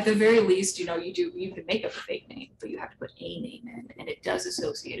at the very least, you know, you can make up a fake name, but you have to put a name in, and it does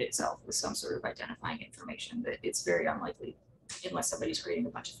associate itself with some sort of identifying information. That it's very unlikely, unless somebody's creating a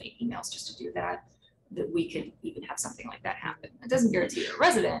bunch of fake emails just to do that, that we could even have something like that happen. It doesn't guarantee you're a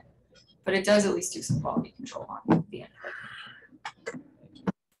resident, but it does at least do some quality control on the end of it.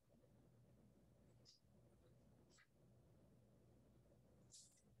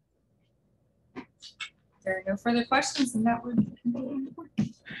 There are no further questions, and that would conclude the report.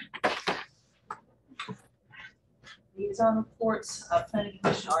 Liaison reports, planning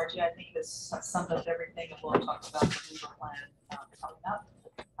commission, RG, I think this summed up everything, and we'll talk about the legal plan coming up.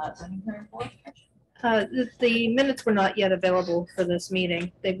 Zoning hearing board. The minutes were not yet available for this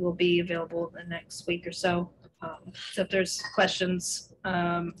meeting. They will be available the next week or so. So if there's questions,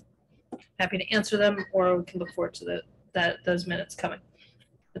 happy to answer them, or we can look forward to those minutes coming.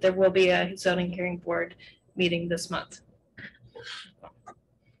 But there will be a zoning hearing board meeting this month.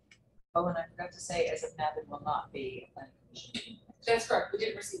 Oh, and I forgot to say, as of now, there will not be a planning commission meeting. That's correct. We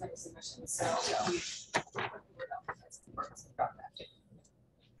didn't receive any submissions, so we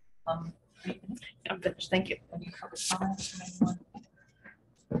I'm finished. Thank you. Any public comments from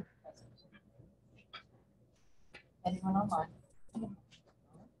anyone? Anyone online? Thank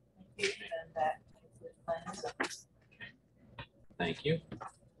you, and that concludes planning. Thank you.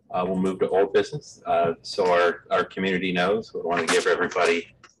 We'll move to old business. So our community knows, we want to give everybody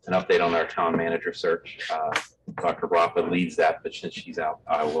an update on our town manager search. Dr. Rapa leads that, but since she's out,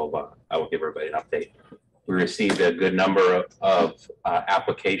 I will give everybody an update. We received a good number of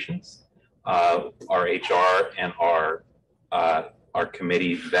applications. Our HR and our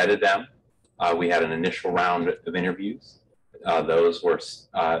committee vetted them. We had an initial round of interviews. Those were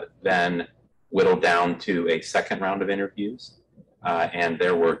then whittled down to a second round of interviews. And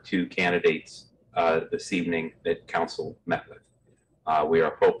there were 2 candidates this evening that council met with. We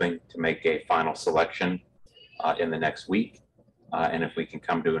are hoping to make a final selection in the next week. And if we can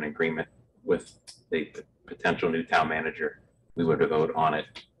come to an agreement with the potential new town manager, we would vote on it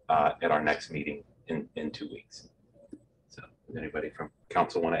at our next meeting in 2 weeks. So does anybody from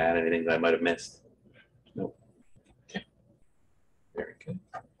council want to add anything that I might have missed? Nope. Okay. Very good.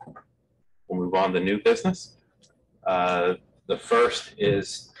 We'll move on to new business. The first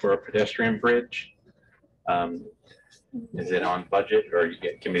is for a pedestrian bridge. Is it on budget, or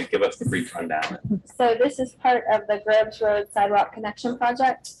can you give us the brief rundown? So this is part of the Grubbs Road Sidewalk Connection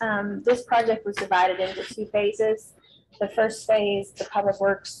Project. This project was divided into 2 phases. The first phase, the Public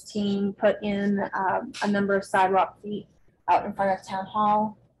Works team put in a number of sidewalk feet out in front of Town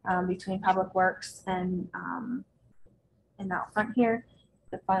Hall between Public Works and out front here,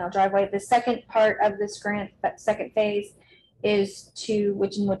 the final driveway. The second part of this grant, that second phase, is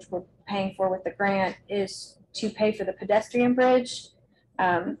which we're paying for with the grant, is to pay for the pedestrian bridge.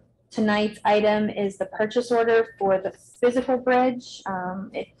 Tonight's item is the purchase order for the physical bridge.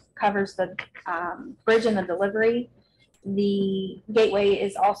 It covers the bridge and the delivery. The Gateway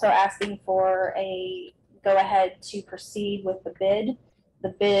is also asking for a go-ahead to proceed with the bid.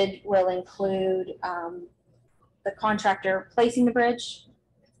 The bid will include the contractor placing the bridge.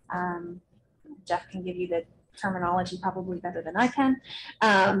 Jeff can give you the terminology probably better than I can.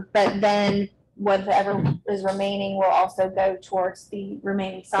 But then whatever is remaining will also go towards the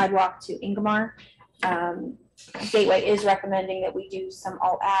remaining sidewalk to Ingomar. Gateway is recommending that we do some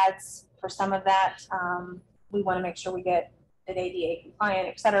alt ads for some of that. We want to make sure we get it ADA compliant,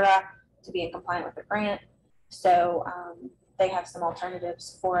 et cetera, to be in compliant with the grant. So they have some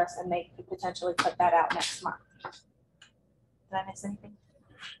alternatives for us, and they could potentially put that out next month. Did I miss anything?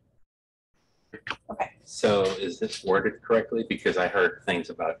 Okay. So is this worded correctly? Because I heard things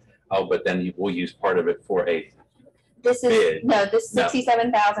about, oh, but then you will use part of it for a, This is, Bid. no, this No.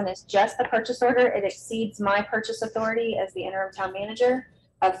 67,000 is just the purchase order. It exceeds my purchase authority as the interim town manager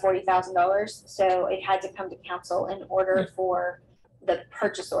of $40,000. So it had to come to council in order for the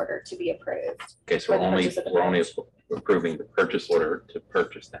purchase order to be approved. okay, so For the purchase of the we're only bridge. approving the purchase order to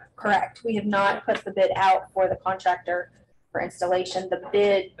purchase that. Correct. We have not put the bid out for the contractor for installation. The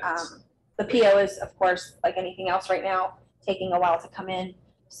bid, the PO is, of course, like anything else right now, taking a while to come in.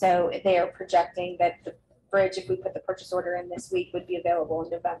 So they are projecting that the bridge, if we put the purchase order in this week, would be available in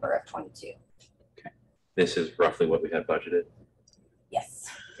November of 22. This is roughly what we had budgeted. Yes.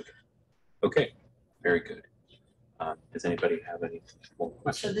 Okay, very good. Does anybody have any more So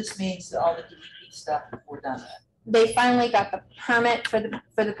questions? this means that all the DEP stuff we're done with. They finally got the permit for the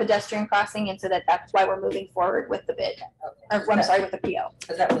pedestrian crossing, and so that's why we're moving forward with the bid, or I'm sorry, with the PO.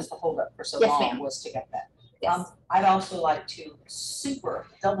 Because that was the holdup for so Yes, long, ma'am. was to get that. Yes. I'd also like to super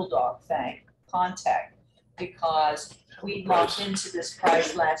double dog thank Contact, because we locked into this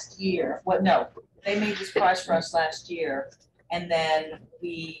price last year. What, no, they made this price for us last year, and then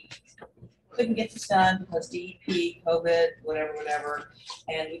we couldn't get this done because DEP, COVID, whatever,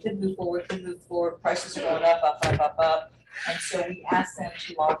 and we couldn't move forward, prices are going up. And so we asked them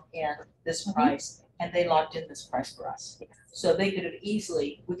to lock in this price, and they locked in this price for us. So we could have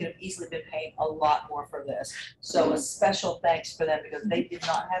easily been paying a lot more for this. So a special thanks for them, because they did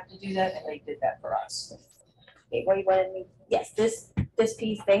not have to do that, and they did that for us. Okay, what do you wanted me? Yes, this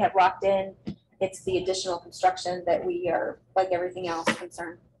piece they have locked in. It's the additional construction that we are, like everything else,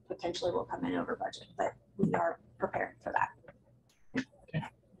 concerned potentially will come in over budget, but we are prepared for that.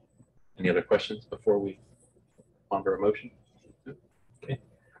 Any other questions before we ponder a motion? Okay.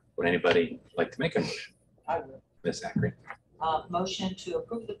 Would anybody like to make a motion? I would. Ms. Ackery? Motion to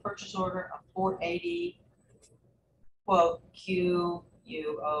approve the purchase order of 480, quote, QUO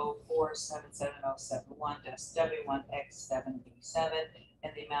 477071-W1X7B7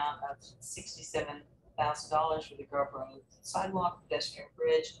 in the amount of $67,000 for the Grove Road sidewalk pedestrian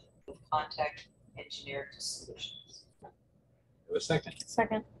bridge with Contact Engineered Solutions. Have a second.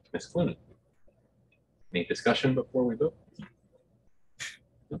 Second. Ms. Clooney? Any discussion before we vote?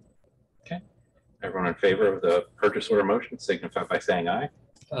 Okay. Everyone in favor of the purchase order motion signify by saying aye.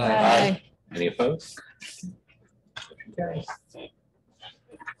 Aye. Any opposed? Motion carries.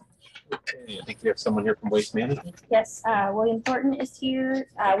 Okay, I think we have someone here from Waste Management. Yes, William Thornton is here.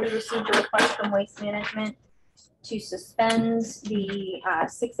 We received a request from Waste Management to suspend the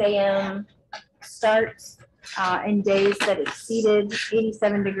 6 a.m. starts in days that exceeded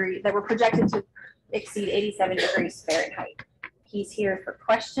 87 degrees, that were projected to exceed 87 degrees Fahrenheit. He's here for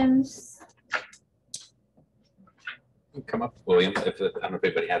questions. Come up, William, if, I don't know if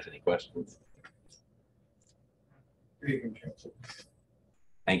anybody has any questions.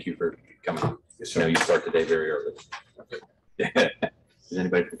 Thank you for coming. I know you start the day very early. Does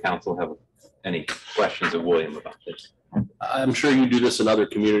anybody from council have any questions of William about this? I'm sure you do this in other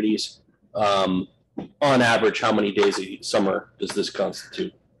communities. On average, how many days a summer does this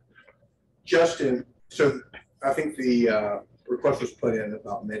constitute? Justin, so I think the request was put in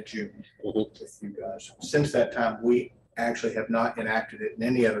about mid-June Mhm. with you guys. Since that time, we actually have not enacted it in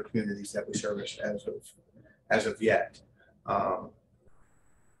any other communities that we service as of yet.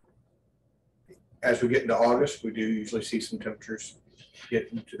 As we get into August, we do usually see some temperatures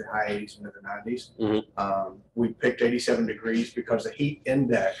get into the high 80s into the 90s. We picked 87 degrees because the heat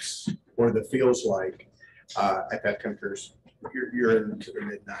index, or the feels like at that temperatures, you're into the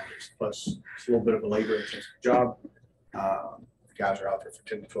mid 90s. Plus, it's a little bit of a labor intensive job. The guys are out there for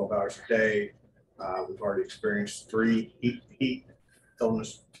 10 to 12 hours a day. We've already experienced 3 heat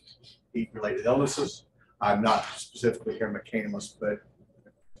related illnesses. I'm not specifically here McCandless, but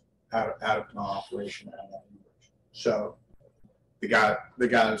out of an operation. So the guys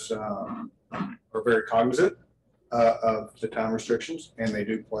are very cognizant of the time restrictions, and they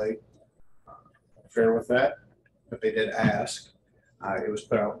do play fair with that. But they did ask, it was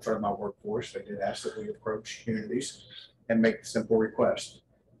put out in front of my workforce, they did ask that we approach communities and make the simple request.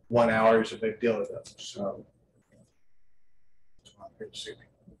 1 hour is a big deal to them, so that's why I'm here this evening.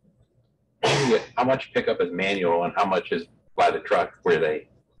 how much pickup is manual and how much is by the truck where they,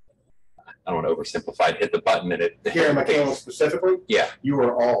 I don't want to oversimplify, hit the button and it. Here in McCandless specifically? Yeah. You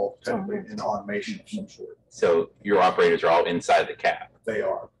are all technically in automation of some sort. So your operators are all inside the cab. They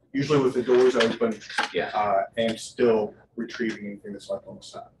are, usually with the doors open. Yeah. And still retrieving anything that's left on the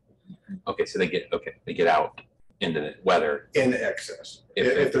side. Okay, so they get out into the weather. In excess, If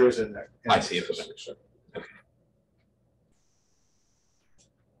if there is an. I see it.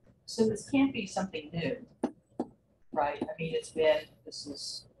 So this can't be something new, right? I mean, this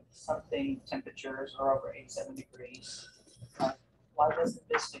is something, temperatures are over 87 degrees. Why wasn't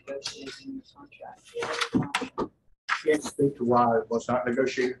this negotiated in your contract? Can't speak to why it was not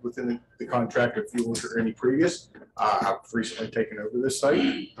negotiated within the contract of fuels or any previous. I've recently taken over this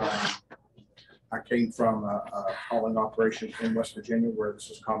site. I came from a hauling operation in West Virginia where this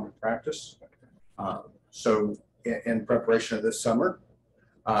was common practice. So in preparation of this summer,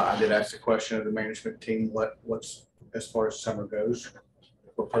 I did ask the question of the management team, what's, as far as summer goes,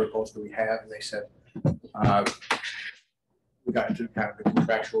 what protocols do we have? And they said, we got into kind of the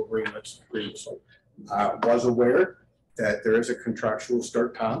contractual agreements previously. I was aware that there is a contractual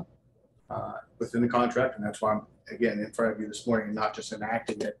start time within the contract, and that's why I'm, again, in front of you this morning and not just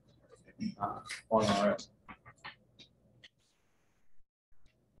enacting it on our own.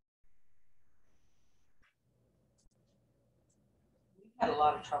 We had a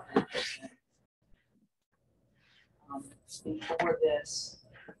lot of trouble with this. Before this,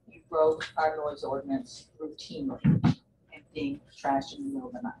 you broke our noise ordinance routinely, emptying trash in the middle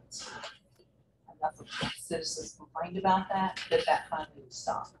of the night. Enough of citizens complained about that finally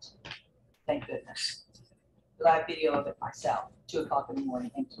stopped. Thank goodness. But I have video of it myself, 2 o'clock in the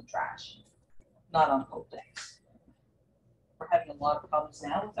morning, emptying trash, not on cold days. We're having a lot of problems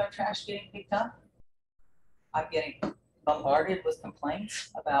now with our trash getting picked up. I'm getting bombarded with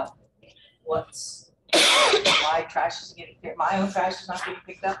complaints about why trash is getting picked. My own trash is not getting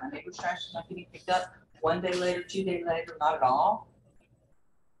picked up. My neighbor's trash is not getting picked up. 1 day later, 2 days later, not at all.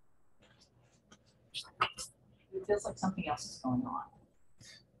 It feels like something else is going on.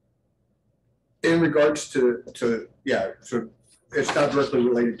 In regards to yeah, so it's not directly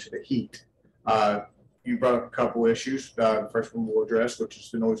related to the heat. You brought up a couple issues. The first one we'll address, which is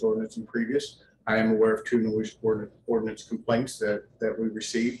the noise ordinance and previous. I am aware of 2 noise ordinance complaints that we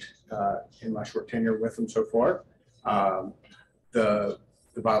received in my short tenure with them so far. The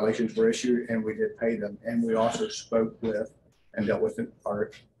violations were issued and we did pay them. And we also spoke with and dealt with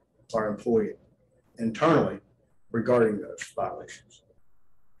our employee internally regarding those violations.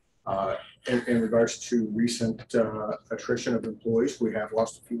 In regards to recent attrition of employees, we have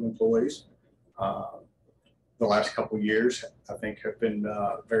lost a few employees. The last couple of years, I think, have been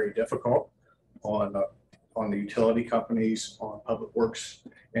very difficult on the utility companies, on public works,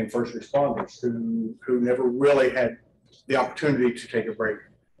 and first responders who never really had the opportunity to take a break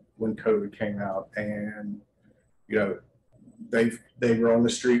when COVID came out. And you know, they were on the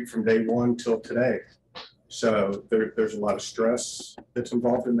street from day one till today. So there's a lot of stress that's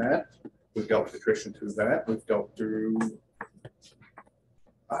involved in that. We've dealt with attrition through that. We've dealt through,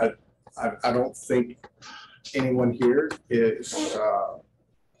 I don't think anyone here is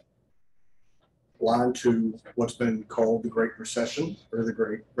blind to what's been called the Great Recession or the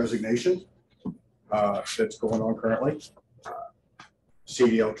Great Resignation that's going on currently.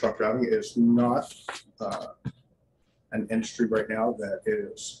 CDL truck driving is not an industry right now that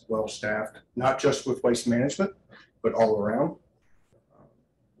is well staffed, not just with waste management, but all around.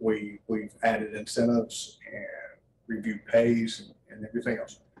 We've added incentives and reviewed pays and everything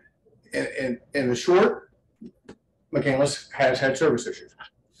else. And in the short, McCandless has had service issues.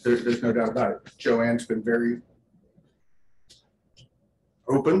 There's no doubt about it. Joanne's been very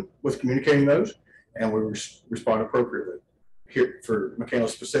open with communicating those, and we respond appropriately. Here for McCandless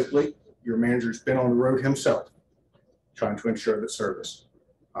specifically, your manager's been on the road himself, trying to ensure that service.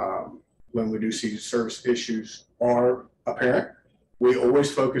 When we do see service issues are apparent, we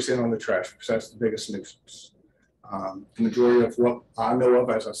always focus in on the trash because that's the biggest nuisance. The majority of what I know of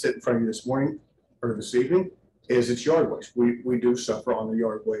as I sit in front of you this morning or this evening is it's yard waste. We do suffer on the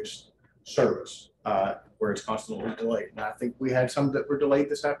yard waste service where it's constantly delayed. And I think we had some that were delayed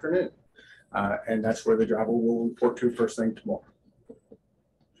this afternoon. And that's where the driver will report to first thing tomorrow.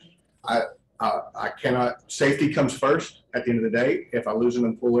 I cannot, safety comes first at the end of the day. If I lose an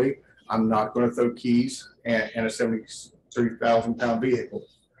employee, I'm not going to throw keys and a 73,000 pound vehicle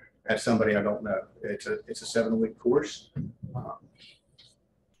at somebody I don't know. It's a 7-week course.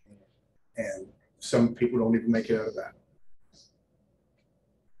 And some people don't even make it out of that.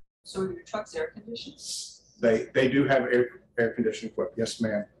 So are your trucks air conditioned? They do have air conditioning equipment. Yes,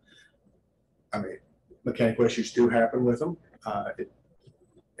 ma'am. I mean, mechanical issues do happen with them.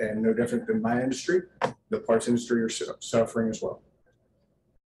 And no different than my industry, the parts industry are suffering as well.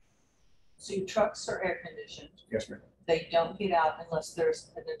 So your trucks are air conditioned. Yes, ma'am. They don't get out unless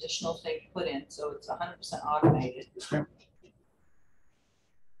there's an additional thing put in, so it's 100% automated. Yes, ma'am.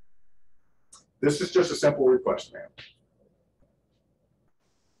 This is just a simple request, ma'am.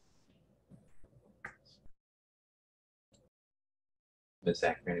 Ms.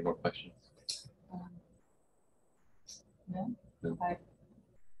 Zachary, any more questions? No, No. it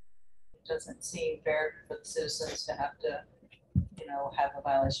doesn't seem fair for the citizens to have to, you know, have a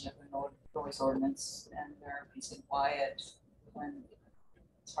violation of the noise ordinance and they're peace and quiet when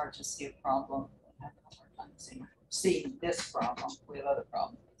it's hard to see a problem. I have a hard time seeing this problem. We have other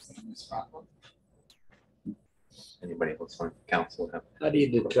problems, seeing this problem. Anybody else on council have? How do you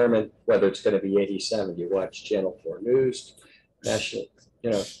determine whether it's gonna be 87? You watch Channel 4 News, National, you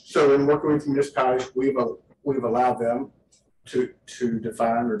know, So in working with municipalities, we've allowed them to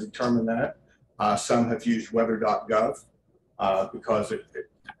define or determine that. Some have used weather.gov because it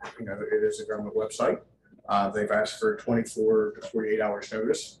is a government website. They've asked for 24 to 48 hours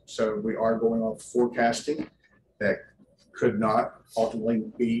notice. So we are going off forecasting that could not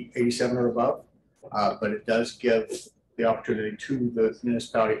ultimately be 87 or above. But it does give the opportunity to the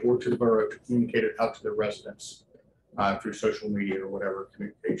municipality or to the borough to communicate it out to their residents through social media or whatever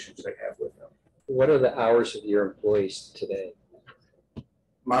communications they have with them. what are the hours of your employees today?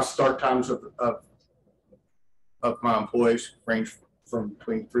 My start times of my employees range from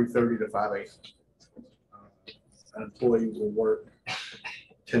between 3:30 to 5 a.m. An employee will work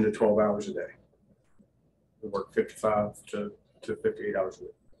 10 to 12 hours a day. We work 55 to 58 hours a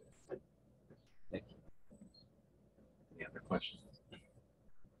week. Any other questions?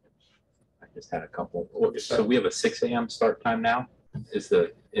 I just had a couple. So we have a 6 a.m. start time now. Is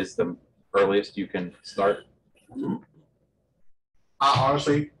the earliest you can start? I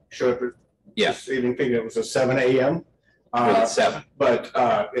honestly should have Yeah. this evening thinking it was a 7 a.m. Well, it's 7. But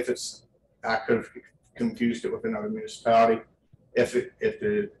if it's, I could have confused it with another municipality. If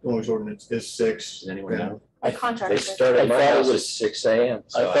the noise ordinance is 6. Does anyone know? The contract. They start at my I thought it house at was- 6 a.m.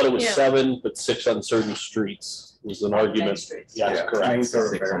 I thought it was Yeah. 7, but 6 on certain streets was an Main argument. streets. Yes, Yeah, correct. main 6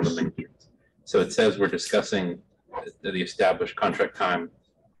 on the thoroughfares. main streets. So it says we're discussing the established contract time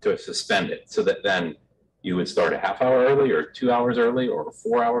to suspend it, so that then you would start a half hour early or 2 hours early or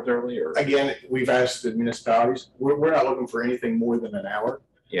 4 hours early or? Again, we've asked the municipalities, we're not looking for anything more than an hour.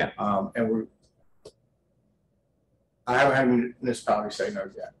 Yeah. And I haven't had a municipality say no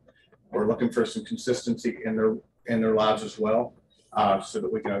yet. We're looking for some consistency in their lives as well, so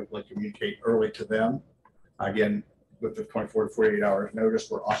that we can communicate early to them. Again, with the 24 to 48 hours notice,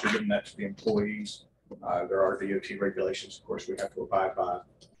 we're also giving that to the employees. There are DOT regulations, of course, we have to abide by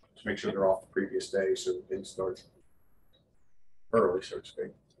to make sure they're off the previous day, so that things start early, so to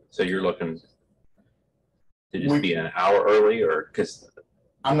speak. So you're looking to just be an hour early, or, because,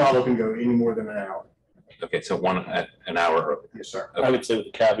 I'm not looking to go any more than an hour. okay, so an hour early. Yes, sir. I would say with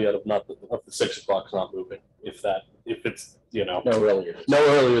the caveat of of the 6 o'clock not moving, if it's, No earlier. no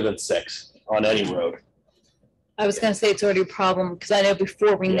earlier than 6 on any road. I was gonna say it's already a problem, because I know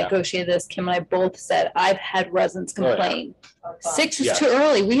before we Yeah. negotiated this, Kim and I both said, I've had residents Oh, yeah. complain. Of, 6 is Yes. too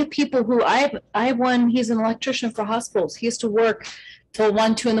early. We have people who, I have one, he's an electrician for hospitals. He has to work till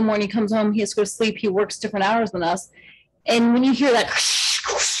 1, 2 in the morning, he comes home, he has to go to sleep, he works different hours than us. And when you hear that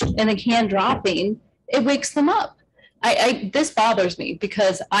and the can dropping, it wakes them up. This bothers me,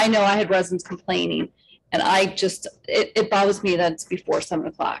 because I know I had residents complaining, and it bothers me that it's before 7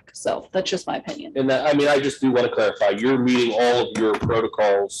 o'clock. So that's just my opinion. And that, I just do want to clarify, you're meeting all of your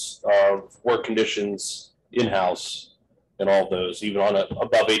protocols of work conditions in-house and all those, even on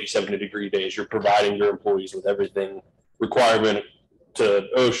above 87-degree days, you're providing your employees with everything requirement to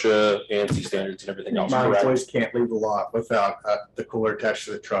OSHA, ANSI standards and everything else, My correct? employees can't leave the lot without the cooler attached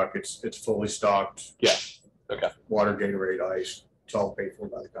to the truck. It's fully stocked. Yeah, okay. Water, Gatorade, ice. It's all paid for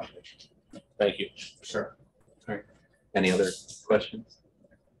by the company. Thank you. Sure. Any other questions?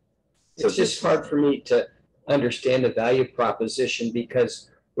 So It's just hard for me to understand the value proposition, because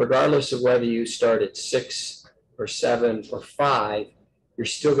regardless of whether you start at 6 or 7 or 5, you're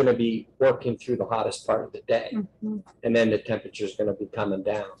still gonna be working through the hottest part of the day. And then the temperature's gonna be coming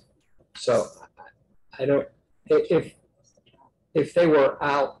down. So I don't, if they were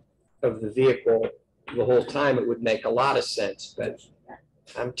out of the vehicle the whole time, it would make a lot of sense, but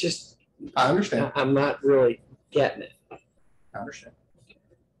I understand. I'm not really getting it. I understand.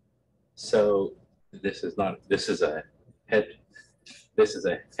 So this is a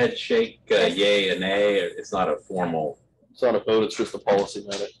head shake, yay and nay. It's not a formal, It's not a vote, it's just a policy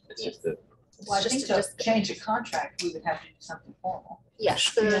matter. it's just a, Well, I Just think to- to just- change a contract, we would have to do something formal. Yes,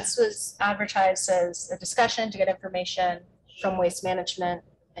 so this was advertised as a discussion to get information from Waste Management,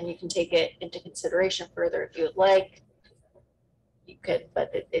 and you can take it into consideration further if you would like. You could,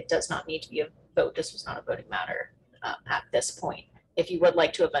 but it does not need to be a vote. This was not a voting matter at this point. If you would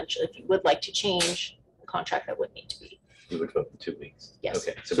like to change the contract, that would need to be. You would vote in 2 weeks? Yes.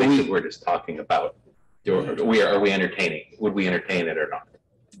 Okay, so So we- basically, we're just talking about, are we entertaining, would we entertain it or not?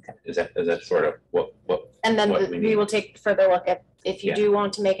 Is that sort of what? And then What we we need. will take further look at, if you Yeah. do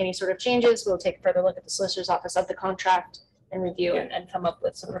want to make any sort of changes, we'll take a further look at the solicitor's office of the contract and review and come up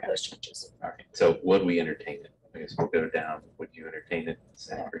with some Okay. proposed changes. All right, so would we entertain it? I guess we'll go down. Would you entertain it,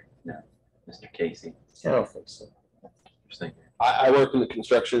 Zachary? No. Mr. Casey? I don't think so. Interesting. I work in the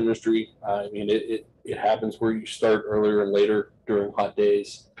construction industry. I mean, it happens where you start earlier and later during hot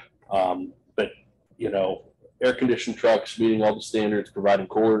days. But, you know, air conditioned trucks, meeting all the standards, providing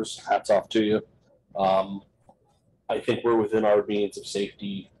cores, hats off to you. I think we're within our means of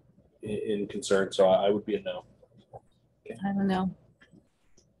safety in concern, so I would be a no. I don't know.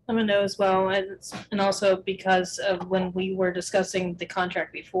 I'm a no as well, and also because of when we were discussing the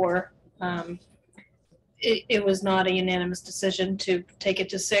contract before, it was not a unanimous decision to take it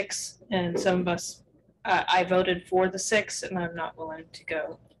to 6, and some of us, I voted for the 6, and I'm not willing to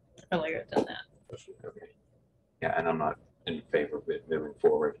go earlier than that. Okay. Yeah, and I'm not in favor of it moving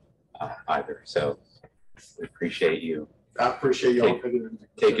forward either, so we appreciate you I appreciate y'all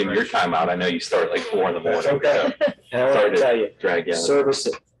taking your time out. I know you start like 4 in the morning. Okay. so And I want Sorry to to tell you, drag you out. service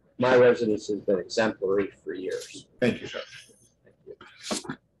at my residence has been exemplary for years. Thank you, sir.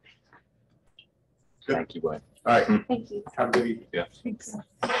 Good. Thank you, Bud. All right, Thank you. have a good evening. Thanks.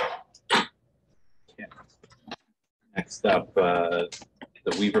 Next up, the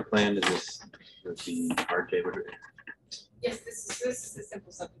Weaver plan, is this the RJ? Yes, this is a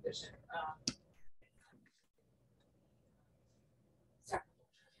simple subdivision. Sorry.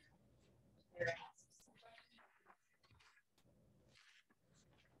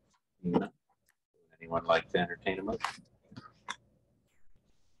 No. Anyone like to entertain a motion?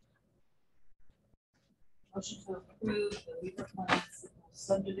 Motion to approve the Weaver Plains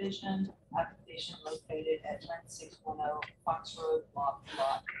subdivision application located at 9610 Fox Road, block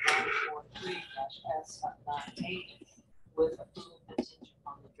 943-S.98, with approval contingent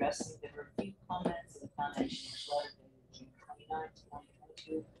on addressing the review comments of the foundation's letter dated June 29,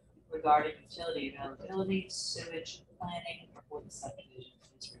 2022, regarding utility availability, sewage planning for the subdivision.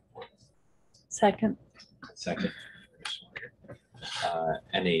 Please report. Second. Second.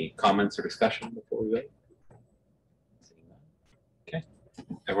 Any comments or discussion before we vote? Okay.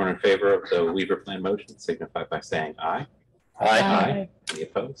 Everyone in favor of the Weaver plan motion signify by saying aye. Aye. Any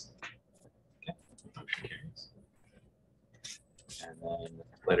opposed? Okay. Motion carries. And then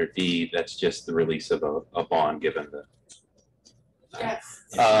letter D, that's just the release of a bond given the. Yes.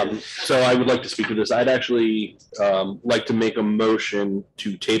 So I would like to speak to this. I'd actually like to make a motion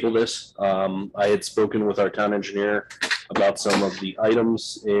to table this. I had spoken with our town engineer about some of the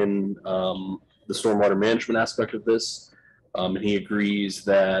items in the stormwater management aspect of this. And he agrees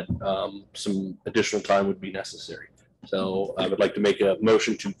that some additional time would be necessary. So I would like to make a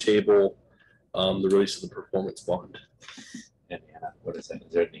motion to table the release of the performance bond. And what is that?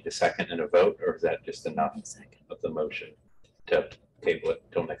 Does there need a second and a vote, or is that just enough of the motion to table it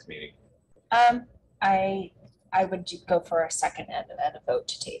till next meeting? I would go for a second and a vote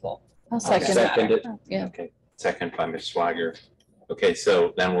to table. I'll second Second it. Yeah. Okay, second by Ms. Swiger. Okay,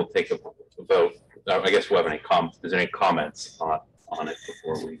 so then we'll take a vote. I guess we'll have any is there any comments on it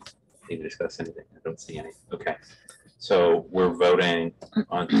before we need to discuss anything? I don't see any. Okay, so we're voting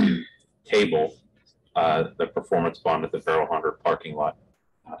on to table the performance bond at the Barrel Hunter parking lot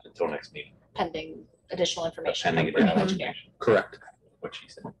until next meeting. Pending additional information. Pending from the additional engineer. information. Correct. What she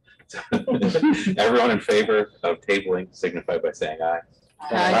said. So, everyone in favor of tabling signify by saying aye.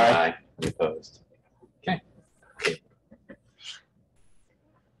 Aye. Any opposed? Okay.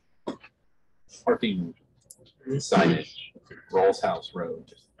 Parking signage, Rolls House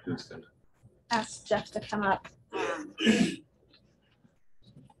Road. Who's gonna? Ask Jeff to come up.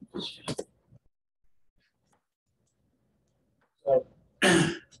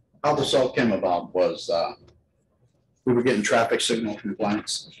 How this all came about was, we were getting traffic signal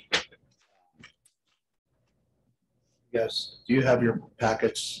complaints. Yes, do you have your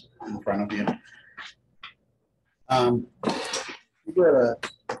packets in front of you? You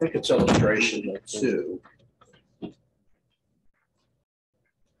got I think it's illustration 2.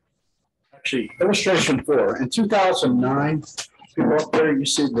 Actually, illustration 4, in 2009, if you go up there, you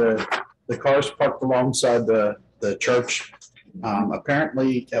see the cars parked alongside the church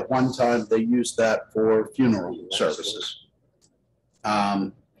Apparently, at one time, they used that for funeral services.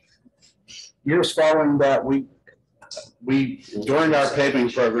 Years following that, we during our paving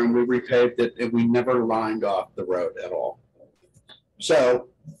program, we repaved it and we never lined off the road at all. So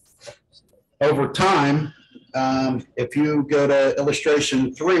over time, if you go to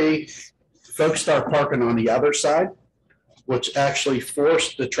illustration 3, folks start parking on the other side, which actually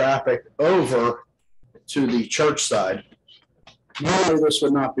forced the traffic over to the church side. Normally, this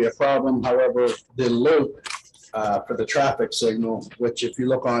would not be a problem. However, the loop for the traffic signal, which if you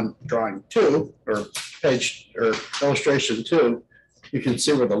look on drawing 2 or page or illustration 2, you can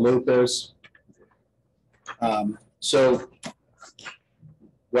see where the loop is. So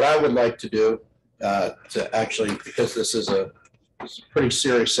what I would like to do to actually, because this is a pretty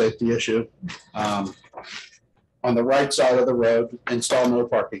serious safety issue, on the right side of the road, install no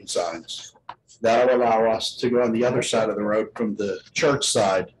parking signs. That'll allow us to go on the other side of the road from the church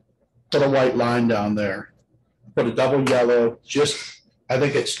side, put a white line down there, put a double yellow, just, I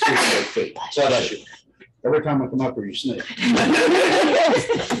think it's 2 feet. Bless you. Every time I come up here, you sneeze.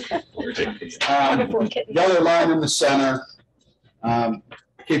 Yellow line in the center.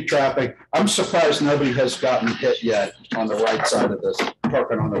 Keep traffic. I'm surprised nobody has gotten hit yet on the right side of this,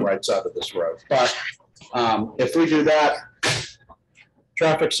 parking on the right side of this road. But if we do that,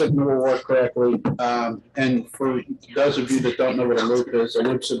 traffic signal will work correctly. And for those of you that don't know what a loop is, a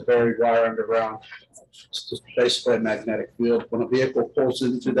loop's a buried wire underground. It's just basically a magnetic field. When a vehicle pulls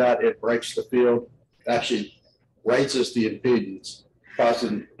into that, it breaks the field, actually raises the impedance,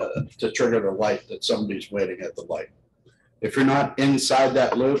 causing to trigger the light that somebody's waiting at the light. If you're not inside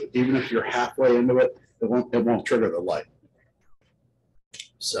that loop, even if you're halfway into it, it won't trigger the light.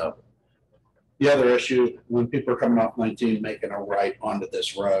 So the other issue, when people are coming off 19, making a right onto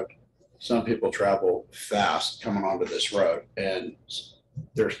this road, some people travel fast coming onto this road, and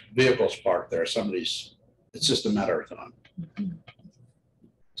there's vehicles parked there. It's just a matter of time.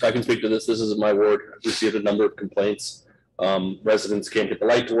 So I can speak to this. This is my ward. I've received a number of complaints. Residents can't get the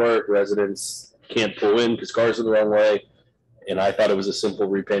light to work. Residents can't pull in because cars are the wrong way. And I thought it was a simple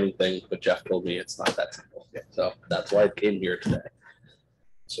repainting thing, but Jeff told me it's not that simple. So that's why I came here today.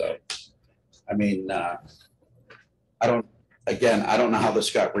 So, I mean, I don't know how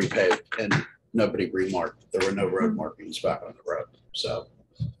this got repaved and nobody remarked. There were no road markings back on the road. So.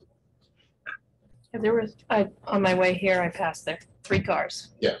 Yeah, there was, on my way here, I passed there, 3 cars.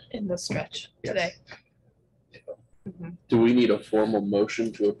 Yeah. In the stretch Yes. today. Do we need a formal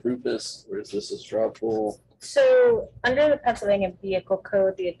motion to approve this, or is this a straw poll? So under the Pennsylvania Vehicle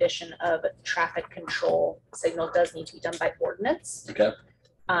Code, the addition of a traffic control signal does need to be done by ordinance. Okay.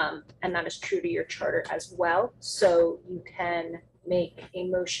 And that is true to your charter as well. So you can make a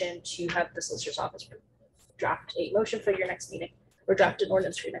motion to have the solicitor's office draft a motion for your next meeting, or draft an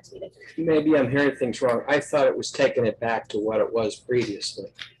ordinance for your next meeting. Maybe I'm hearing things wrong. I thought it was taking it back to what it was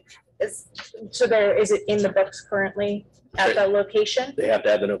previously. Is it in the books currently at the location? They have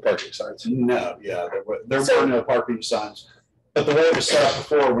to have the no parking signs. No, yeah, there were no parking signs. But the way it was set up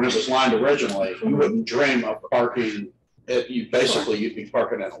before, when it was lined originally, you wouldn't dream of parking. You'd be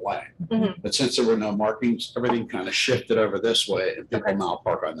parking in a lane. Mhm. But since there were no markings, everything kind of shifted over this way and people Okay. now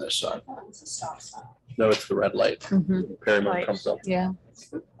park on this side. No, it's the red light. Paramount comes up. Yeah. It's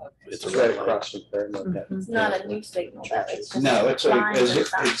It's a right red light. across from Fairmont. It's not a new signal though. It's just No, it's lines and an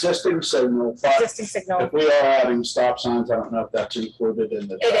signs. existing signal, but Existing signal. if we are adding stop signs, I don't know if that's included in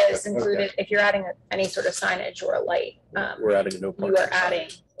the. It is traffic. included. If you're adding any sort of signage or a light, We're adding a no parking. you are sign. adding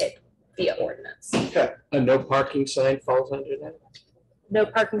it via ordinance. Okay, A no parking sign falls under that? No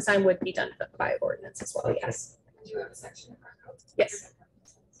parking sign would be done by ordinance as well, yes. Do you have a section in our code? Yes.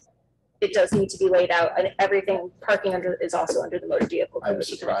 It does need to be laid out, and everything parking under is also under the motor vehicle. I was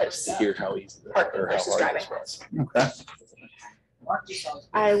code, surprised to hear how easy. Parking or how versus hard driving. this was. okay.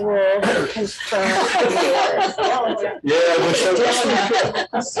 I will confirm. Yeah, I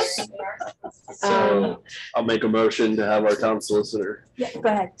wish So I'll make a motion to have our town solicitor. Yeah, go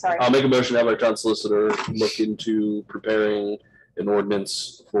ahead, sorry. I'll make a motion to have our town solicitor look into preparing an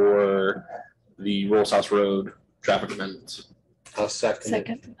ordinance for the Rolls House Road traffic amendments. I'll second it.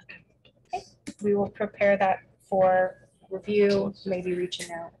 Second. We will prepare that for review, maybe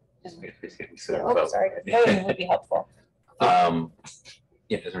reaching out. Oh, sorry, voting would be helpful. Yeah,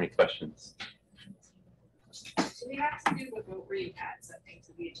 is there any questions? So we have to do the vote where you add something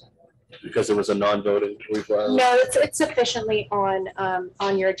to the agenda. Because there was a non-voting requirement. No, it's sufficiently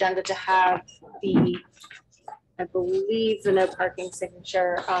on your agenda to have the, I believe, the no parking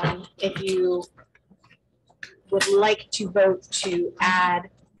signature. If you would like to vote to add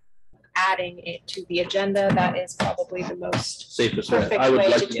adding it to the agenda, that is probably the most. Safest way. Perfect I would way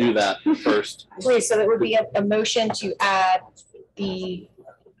like to to do do it. that first. Please, so that would be a motion to add a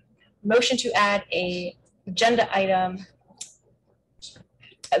agenda item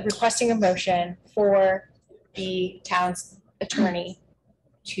requesting a motion for the town's attorney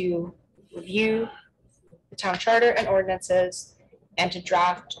to review the town charter and ordinances and to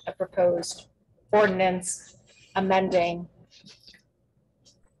draft a proposed ordinance amending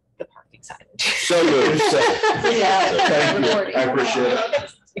the parking signage. So moved. Yeah. Thank you. I appreciate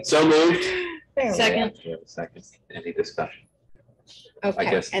it. So moved. There we go. Second. We have a second. Any discussion?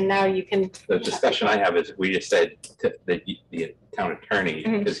 Okay, guess- and now you can. The discussion I have is, we just said that the town attorney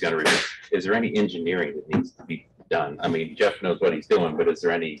Mhm. is gonna review. Is there any engineering that needs to be done? I mean, Jeff knows what he's doing, but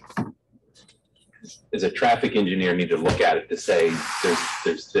is a traffic engineer need to look at it to say,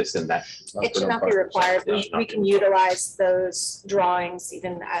 there's this and that? It should not be required. We can utilize those drawings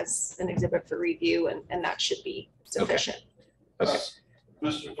even as an exhibit for review, and that should be sufficient. Okay.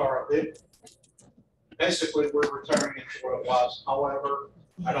 Mr. Tara, basically, we're returning it to what it was. However,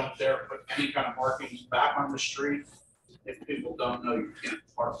 I don't dare put any kind of markings back on the street. If people don't know, you can't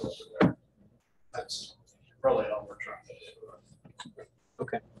park over there. That's really all we're trying to do.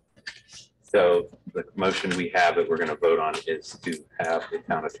 Okay. So the motion we have that we're gonna vote on is to have the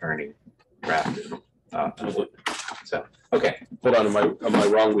town attorney draft it. So, okay, Hold on, am I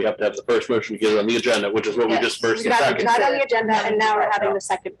wrong? We have to have the first motion to get it on the agenda, which is what we just first and Not second. not on the agenda, and now we're having the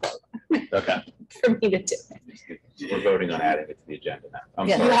second vote Okay. for me to do. we're voting on adding it to the agenda now. I'm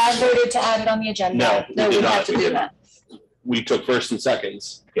Yeah. You sorry. have voted to add it on the agenda. No, No, we we did have not. to We do did that. We took first and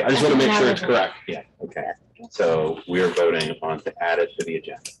seconds. Yeah. I just want to make sure it's correct. Yeah, okay. So we're voting on to add it to the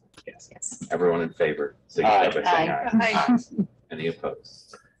agenda. Yes. Yes. Everyone in favor? signify by saying Aye. Aye. Any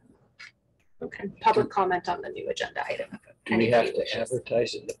opposed? Okay. Public comment on the new agenda item. Do we have to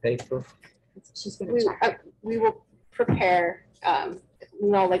advertise it in the paper? We will prepare,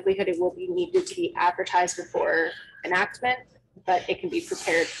 in all likelihood, it will be needed to be advertised before enactment, but it can be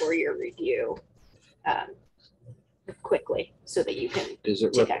prepared for your review quickly so that you can, Does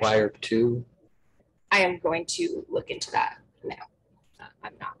it Take action. require two? I am going to look into that now.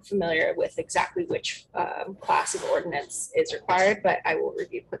 I'm not familiar with exactly which class of ordinance is required, but I will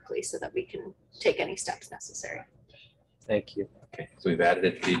review quickly so that we can take any steps necessary. Thank you. Okay, so we've added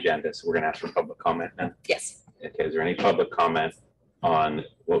it to the agenda, so we're gonna ask for public comment now. Yes. Okay, is there any public comment on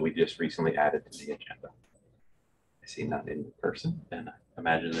what we just recently added to the agenda? I see none in person, and I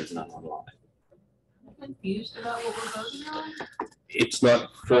imagine there's none online. Confused about what we're voting on? It's not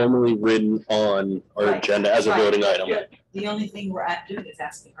formally written on our Right, agenda as a right. voting item. But the only thing we're doing is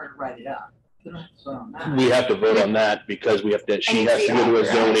asking her to write it up. We don't have to vote on that. We have to vote on that because we have to, she has to go to a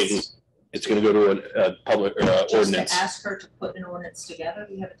zoning. It's gonna go to a public Just to ordinance. ask her to put an ordinance together,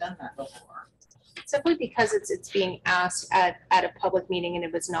 we haven't done that before. Simply because it's being asked at a public meeting and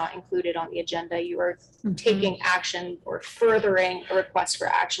it was not included on the agenda, you are taking action or furthering a request for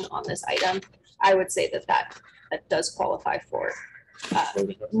action on this item. I would say that does qualify for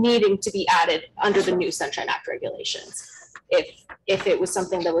needing to be added under the new Sunshine Act regulations. If it was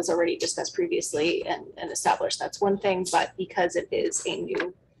something that was already discussed previously and established, that's one thing, but because it is a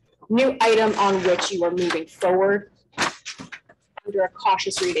new item on which you are moving forward under a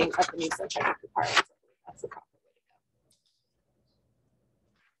cautious reading of the new Sunshine Act requirements, that's the proper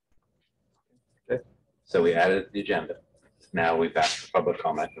way to go. So we added it to the agenda. Now we've asked for public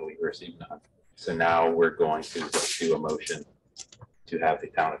comment and we received none. So now we're going to do a motion to have the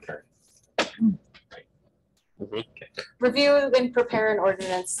town attorney. Review and prepare an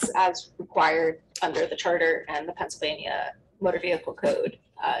ordinance as required under the charter and the Pennsylvania Motor Vehicle Code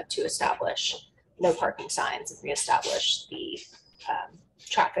to establish no parking signs and reestablish the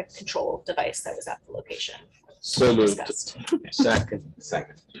traffic control device that was at the location So moved. discussed. Second.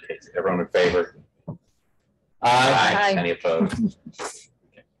 Second. Okay, everyone in favor? Aye. Any opposed?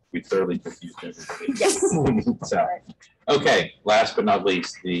 Okay, we thoroughly confused everybody. Yes. So, okay, last but not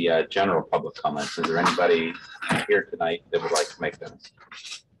least, the general public comments. Is there anybody here tonight that would like to make them?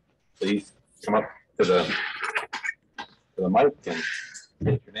 Please come up to the mic and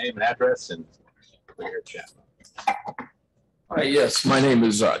state your name and address and clear your chat. Hi, yes, my name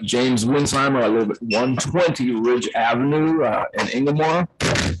is James Winsheimer. I live at 120 Ridge Avenue in Inglemoor.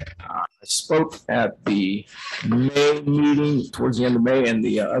 I spoke at the May meeting, towards the end of May, and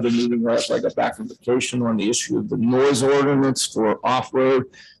the other meeting right after I got back from vacation on the issue of the noise ordinance for off-road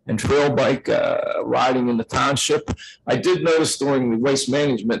and trail bike riding in the township. I did notice during the waste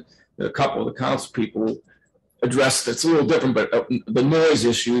management, that a couple of the council people addressed, it's a little different, but the noise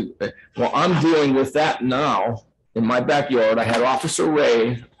issue. Well, I'm dealing with that now. In my backyard, I had Officer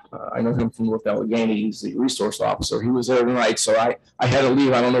Ray I know him from North Allegheny. He's the resource officer. He was there tonight, so I had to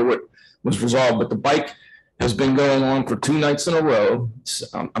leave. I don't know what was resolved, but the bike has been going on for 2 nights in a row.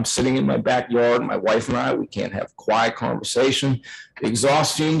 I'm sitting in my backyard, my wife and I, we can't have quiet conversation. The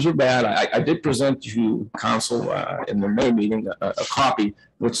exhaust fumes are bad. I did present to council in the May meeting a copy,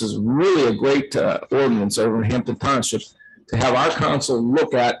 which is really a great ordinance over in Hampton Township to have our council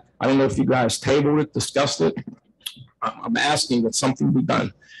look at. I don't know if you guys tabled it, discussed it. I'm asking that something be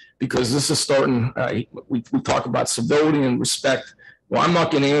done because this is starting, we talk about civility and respect. Well, I'm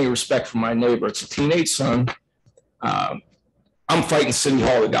not getting any respect from my neighbor. It's a teenage son. I'm fighting City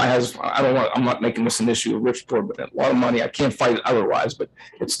Hall. The guy has, I'm not making this an issue of rich, poor, but a lot of money. I can't fight it otherwise, but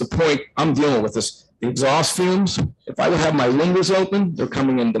it's the point I'm dealing with this. The exhaust fumes, if I would have my windows open, they're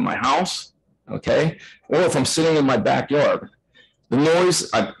coming into my house, okay? Or if I'm sitting in my backyard. The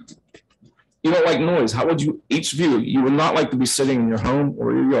noise, you don't like noise. How would you, each of you would not like to be sitting in your home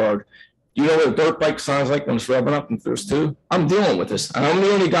or your yard. You know what a dirt bike sounds like when it's revving up and there's 2? I'm dealing with this. And I'm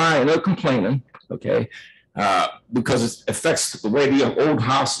the only guy, I know, complaining, okay? Because it affects the way the old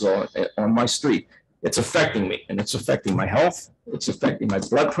houses are on my street. It's affecting me, and it's affecting my health. It's affecting my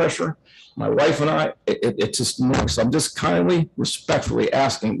blood pressure. My wife and I, it's just nuts. I'm just kindly, respectfully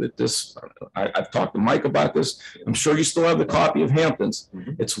asking that this, I've talked to Mike about this. I'm sure you still have the copy of Hampton's.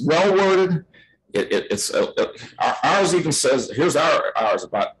 It's well worded. Ours even says, here's ours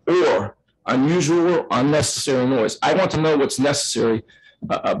about or unusual or unnecessary noise. I want to know what's necessary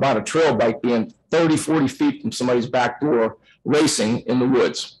about a trail bike being 30, 40 feet from somebody's back door racing in the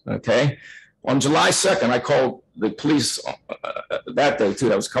woods, okay? On July 2nd, I called the police that day too.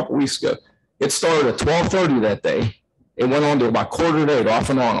 That was a couple weeks ago. It started at 12:30 that day. It went on to about 7:45, off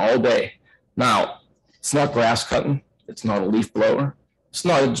and on all day. Now, it's not grass cutting. It's not a leaf blower. It's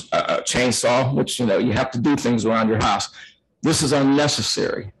not a chainsaw, which, you know, you have to do things around your house. This is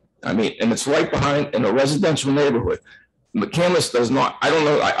unnecessary. I mean, and it's right behind in a residential neighborhood. McCandless does not, I don't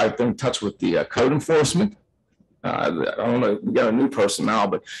know, I've been in touch with the code enforcement. I don't know, we got a new person now,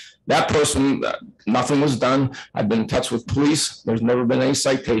 but that person, nothing was done. I've been in touch with police. There's never been any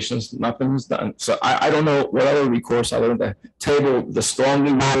citations. Nothing was done. So I don't know what other recourse other than to table the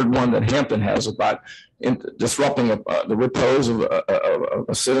strongly worded one that Hampton has about disrupting the repose of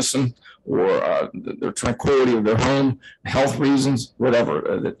a citizen or the tranquility of their home, health reasons,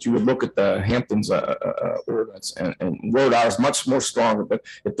 whatever, that you would look at the Hampton's ordinance and word ours much more stronger. But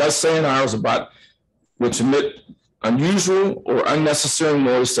it does say in ours about which emit unusual or unnecessary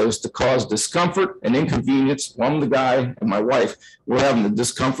noise so as to cause discomfort and inconvenience. Well, I'm the guy and my wife, we're having the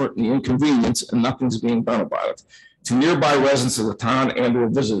discomfort and the inconvenience and nothing's being done about it to nearby residents of the town and or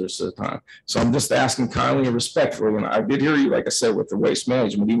visitors to the town. So I'm just asking kindly and respectfully, and I did hear you, like I said, with the waste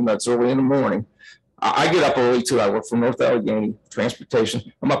management, even though it's early in the morning. I get up early too. I work for North Allegheny Transportation.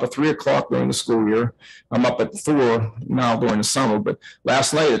 I'm up at 3 o'clock during the school year. I'm up at 4 now during the summer, but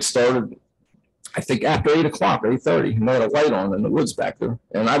last night it started, I think after 8 o'clock, 8:30, and they had a light on in the woods back there.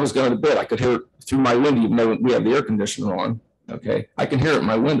 And I was going to bed. I could hear it through my window, even though we have the air conditioner on. Okay, I can hear it in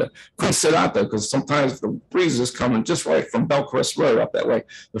my window. Couldn't sit out there because sometimes the breeze is coming just right from Bellcrest Road up that way.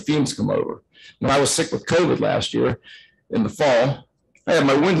 The fumes come over. When I was sick with COVID last year in the fall, I had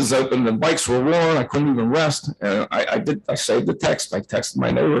my windows open. The bikes were worn. I couldn't even rest. And I saved the text. I texted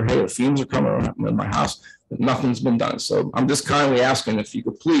my neighbor, hey, the fumes are coming in my house, but nothing's been done. So I'm just kindly asking if you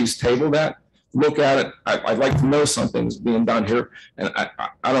could please table that. Look at it. I'd like to know something's being done here, and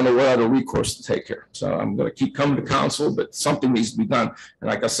I don't know what other recourse to take here. So I'm going to keep coming to council, but something needs to be done. And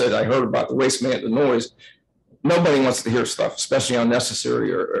like I said, I heard about the waste man, the noise. Nobody wants to hear stuff, especially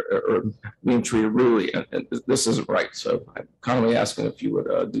unnecessary or being treated rudely, and this isn't right. So I'm kindly asking if you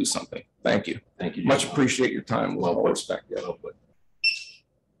would do something. Thank you. Thank you. Much appreciate your time. With all respect. Yeah.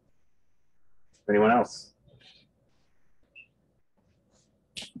 Anyone else?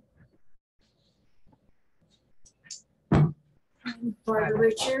 Barbara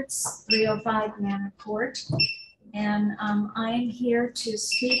Richards, 305 Manor Court. And I'm here to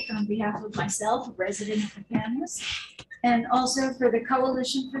speak on behalf of myself, a resident of McCandless, and also for the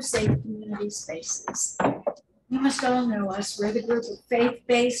Coalition for Safe Community Spaces. You must all know us. We're the group of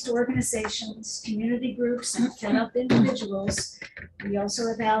faith-based organizations, community groups, and fed-up individuals. We also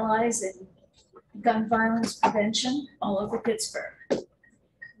have allies in gun violence prevention all over Pittsburgh.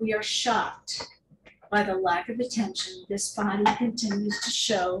 We are shocked by the lack of attention this body continues to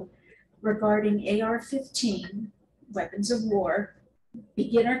show regarding AR-15, weapons of war,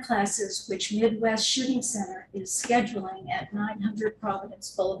 beginner classes, which Midwest Shooting Center is scheduling at 900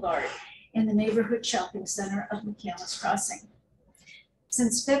 Providence Boulevard in the neighborhood shopping center of McCandless Crossing.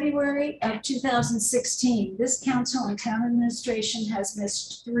 Since February of 2016, this council and town administration has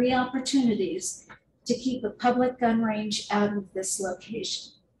missed 3 opportunities to keep a public gun range out of this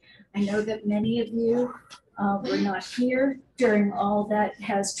location. I know that many of you were not here during all that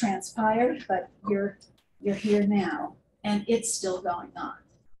has transpired, but you're here now, and it's still going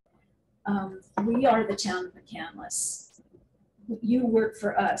on. We are the town of McCandless. You work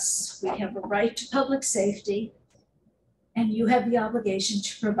for us. We have a right to public safety, and you have the obligation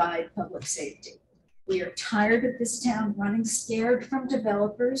to provide public safety. We are tired of this town running scared from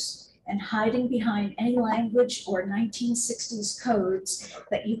developers and hiding behind any language or 1960s codes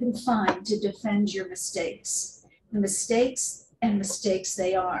that you can find to defend your mistakes. The mistakes and mistakes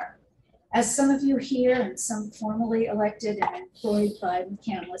they are. As some of you here and some formally elected and employed by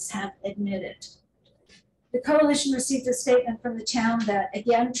McCandless have admitted. The coalition received a statement from the town that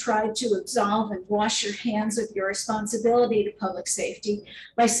again tried to absolve and wash your hands of your responsibility to public safety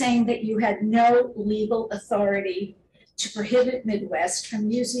by saying that you had no legal authority to prohibit Midwest from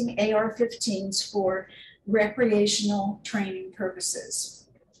using AR-15s for recreational training purposes.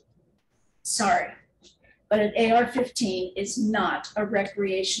 Sorry, but an AR-15 is not a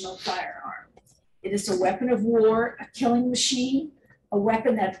recreational firearm. It is a weapon of war, a killing machine, a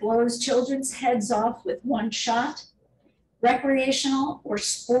weapon that blows children's heads off with one shot. Recreational or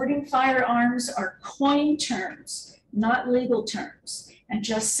sporting firearms are coined terms, not legal terms, and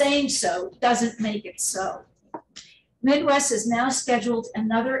just saying so doesn't make it so. Midwest has now scheduled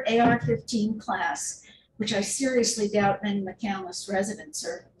another AR-15 class, which I seriously doubt many McCandless residents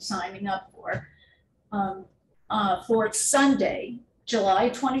are signing up for Sunday, July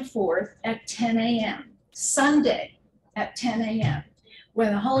 24th at 10 a.m. Sunday at 10 a.m.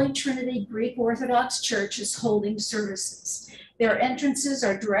 where the Holy Trinity Greek Orthodox Church is holding services. Their entrances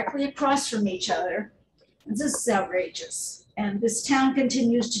are directly across from each other. And this is outrageous. And this town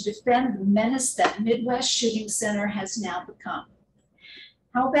continues to defend the menace that Midwest Shooting Center has now become.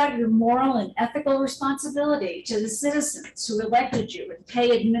 How about your moral and ethical responsibility to the citizens who elected you and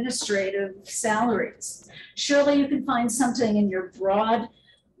pay administrative salaries? Surely you can find something in your broad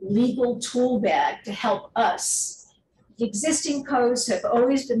legal tool bag to help us. The existing codes have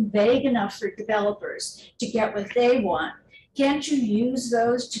always been vague enough for developers to get what they want. Can't you use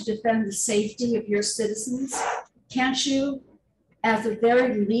those to defend the safety of your citizens? Can't you, at the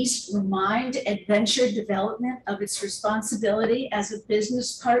very least, remind Adventure Development of its responsibility as a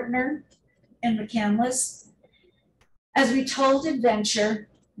business partner in McCandless? As we told Adventure,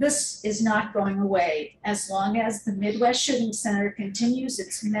 this is not going away as long as the Midwest Shooting Center continues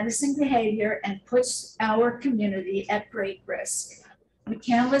its menacing behavior and puts our community at great risk.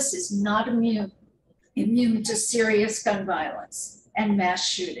 McCandless is not immune to serious gun violence and mass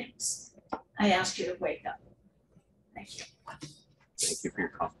shootings. I ask you to wake up. Thank you. Thank you for your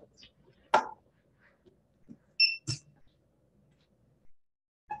comments. Is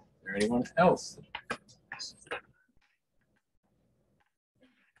there anyone else?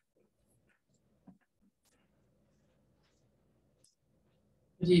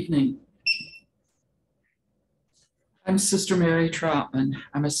 Good evening. I'm Sister Mary Troutman.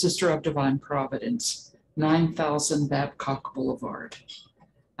 I'm a Sister of Divine Providence, 9000 Babcock Boulevard.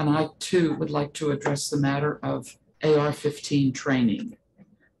 And I too would like to address the matter of AR-15 training.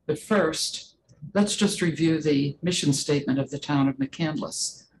 But first, let's just review the mission statement of the town of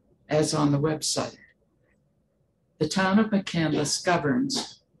McCandless as on the website. The town of McCandless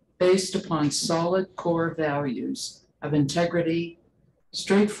governs based upon solid core values of integrity,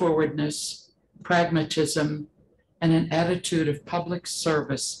 straightforwardness, pragmatism, and an attitude of public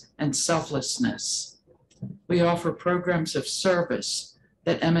service and selflessness. We offer programs of service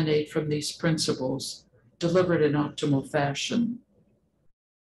that emanate from these principles, delivered in optimal fashion.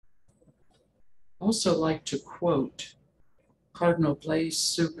 I also like to quote Cardinal Blaise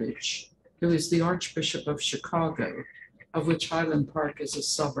Cupich, who is the Archbishop of Chicago, of which Highland Park is a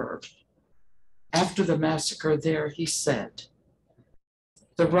suburb. After the massacre there, he said,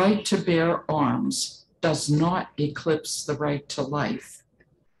 "The right to bear arms does not eclipse the right to life,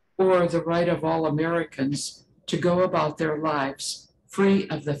 or the right of all Americans to go about their lives free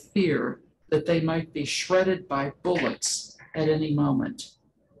of the fear that they might be shredded by bullets at any moment.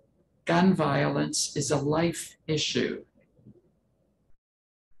 Gun violence is a life issue."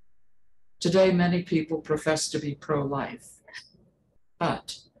 Today, many people profess to be pro-life,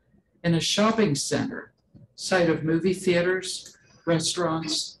 but in a shopping center, site of movie theaters,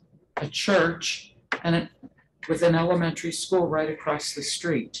 restaurants, a church, and with an elementary school right across the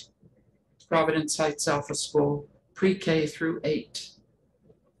street, Providence Heights Alpha School, pre-K through 8.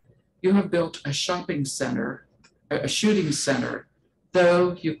 You have built a shopping center, a shooting center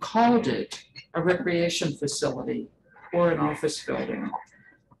though you called it a recreation facility or an office building,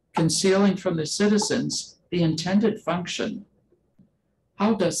 concealing from the citizens the intended function.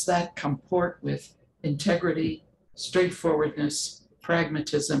 How does that comport with integrity, straightforwardness,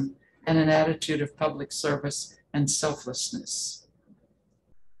 pragmatism, and an attitude of public service and selflessness?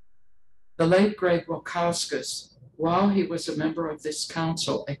 The late Greg Wakauskas, while he was a member of this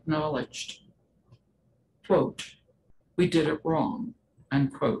council, acknowledged, quote, "We did it wrong,"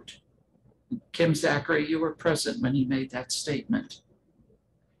 unquote. Kim Zachary, you were present when he made that statement.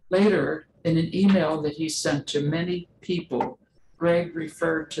 Later, in an email that he sent to many people, Greg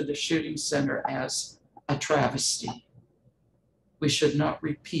referred to the shooting center as a travesty. We should not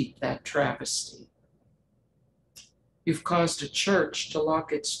repeat that travesty. You've caused a church to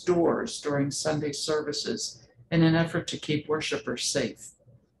lock its doors during Sunday services in an effort to keep worshipers safe.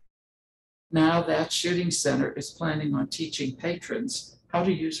 Now that shooting center is planning on teaching patrons how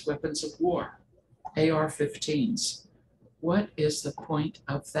to use weapons of war, AR-15s. What is the point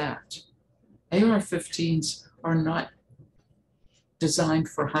of that? AR-15s are not designed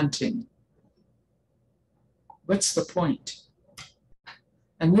for hunting. What's the point?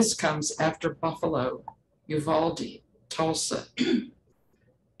 And this comes after Buffalo, Uvalde, Tulsa. In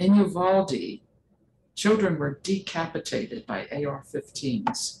Uvalde, children were decapitated by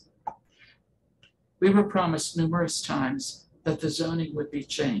AR-15s. We were promised numerous times that the zoning would be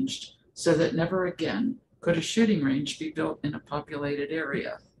changed so that never again could a shooting range be built in a populated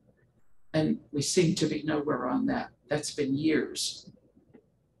area. And we seem to be nowhere on that. That's been years.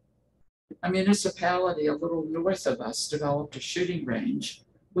 A municipality a little north of us developed a shooting range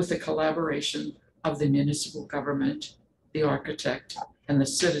with the collaboration of the municipal government, the architect, and the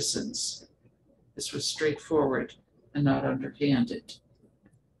citizens. This was straightforward and not underhanded.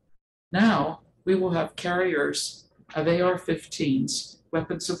 Now we will have carriers of AR-15s,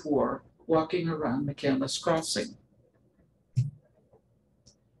 weapons of war, walking around McCandless Crossing.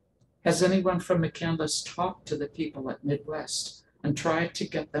 Has anyone from McCandless talked to the people at Midwest and tried to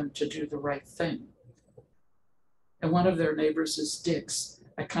get them to do the right thing? And one of their neighbors is Dick's,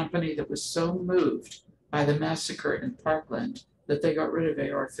 a company that was so moved by the massacre in Parkland that they got rid of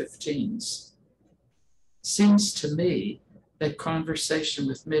AR-15s. Seems to me that conversation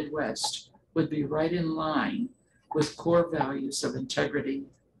with Midwest would be right in line with core values of integrity,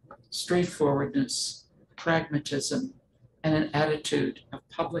 straightforwardness, pragmatism, and an attitude of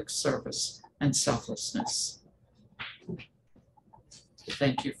public service and selflessness.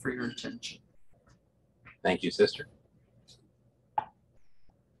 Thank you for your attention. Thank you, sister.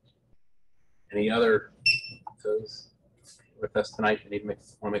 Any other those with us tonight? Any want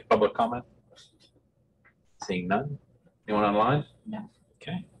to make public comment? Seeing none. Anyone online? No.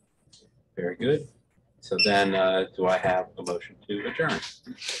 Okay. Very good. So then, do I have a motion to adjourn?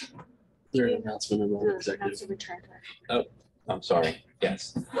 There an announcement in the executive? Oh, I'm sorry.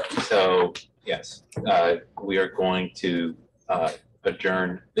 Yes. So yes, we are going to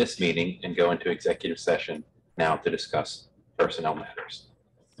adjourn this meeting and go into executive session now to discuss personnel matters.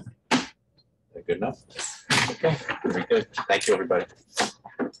 Is that good enough? Okay, very good. Thank you, everybody.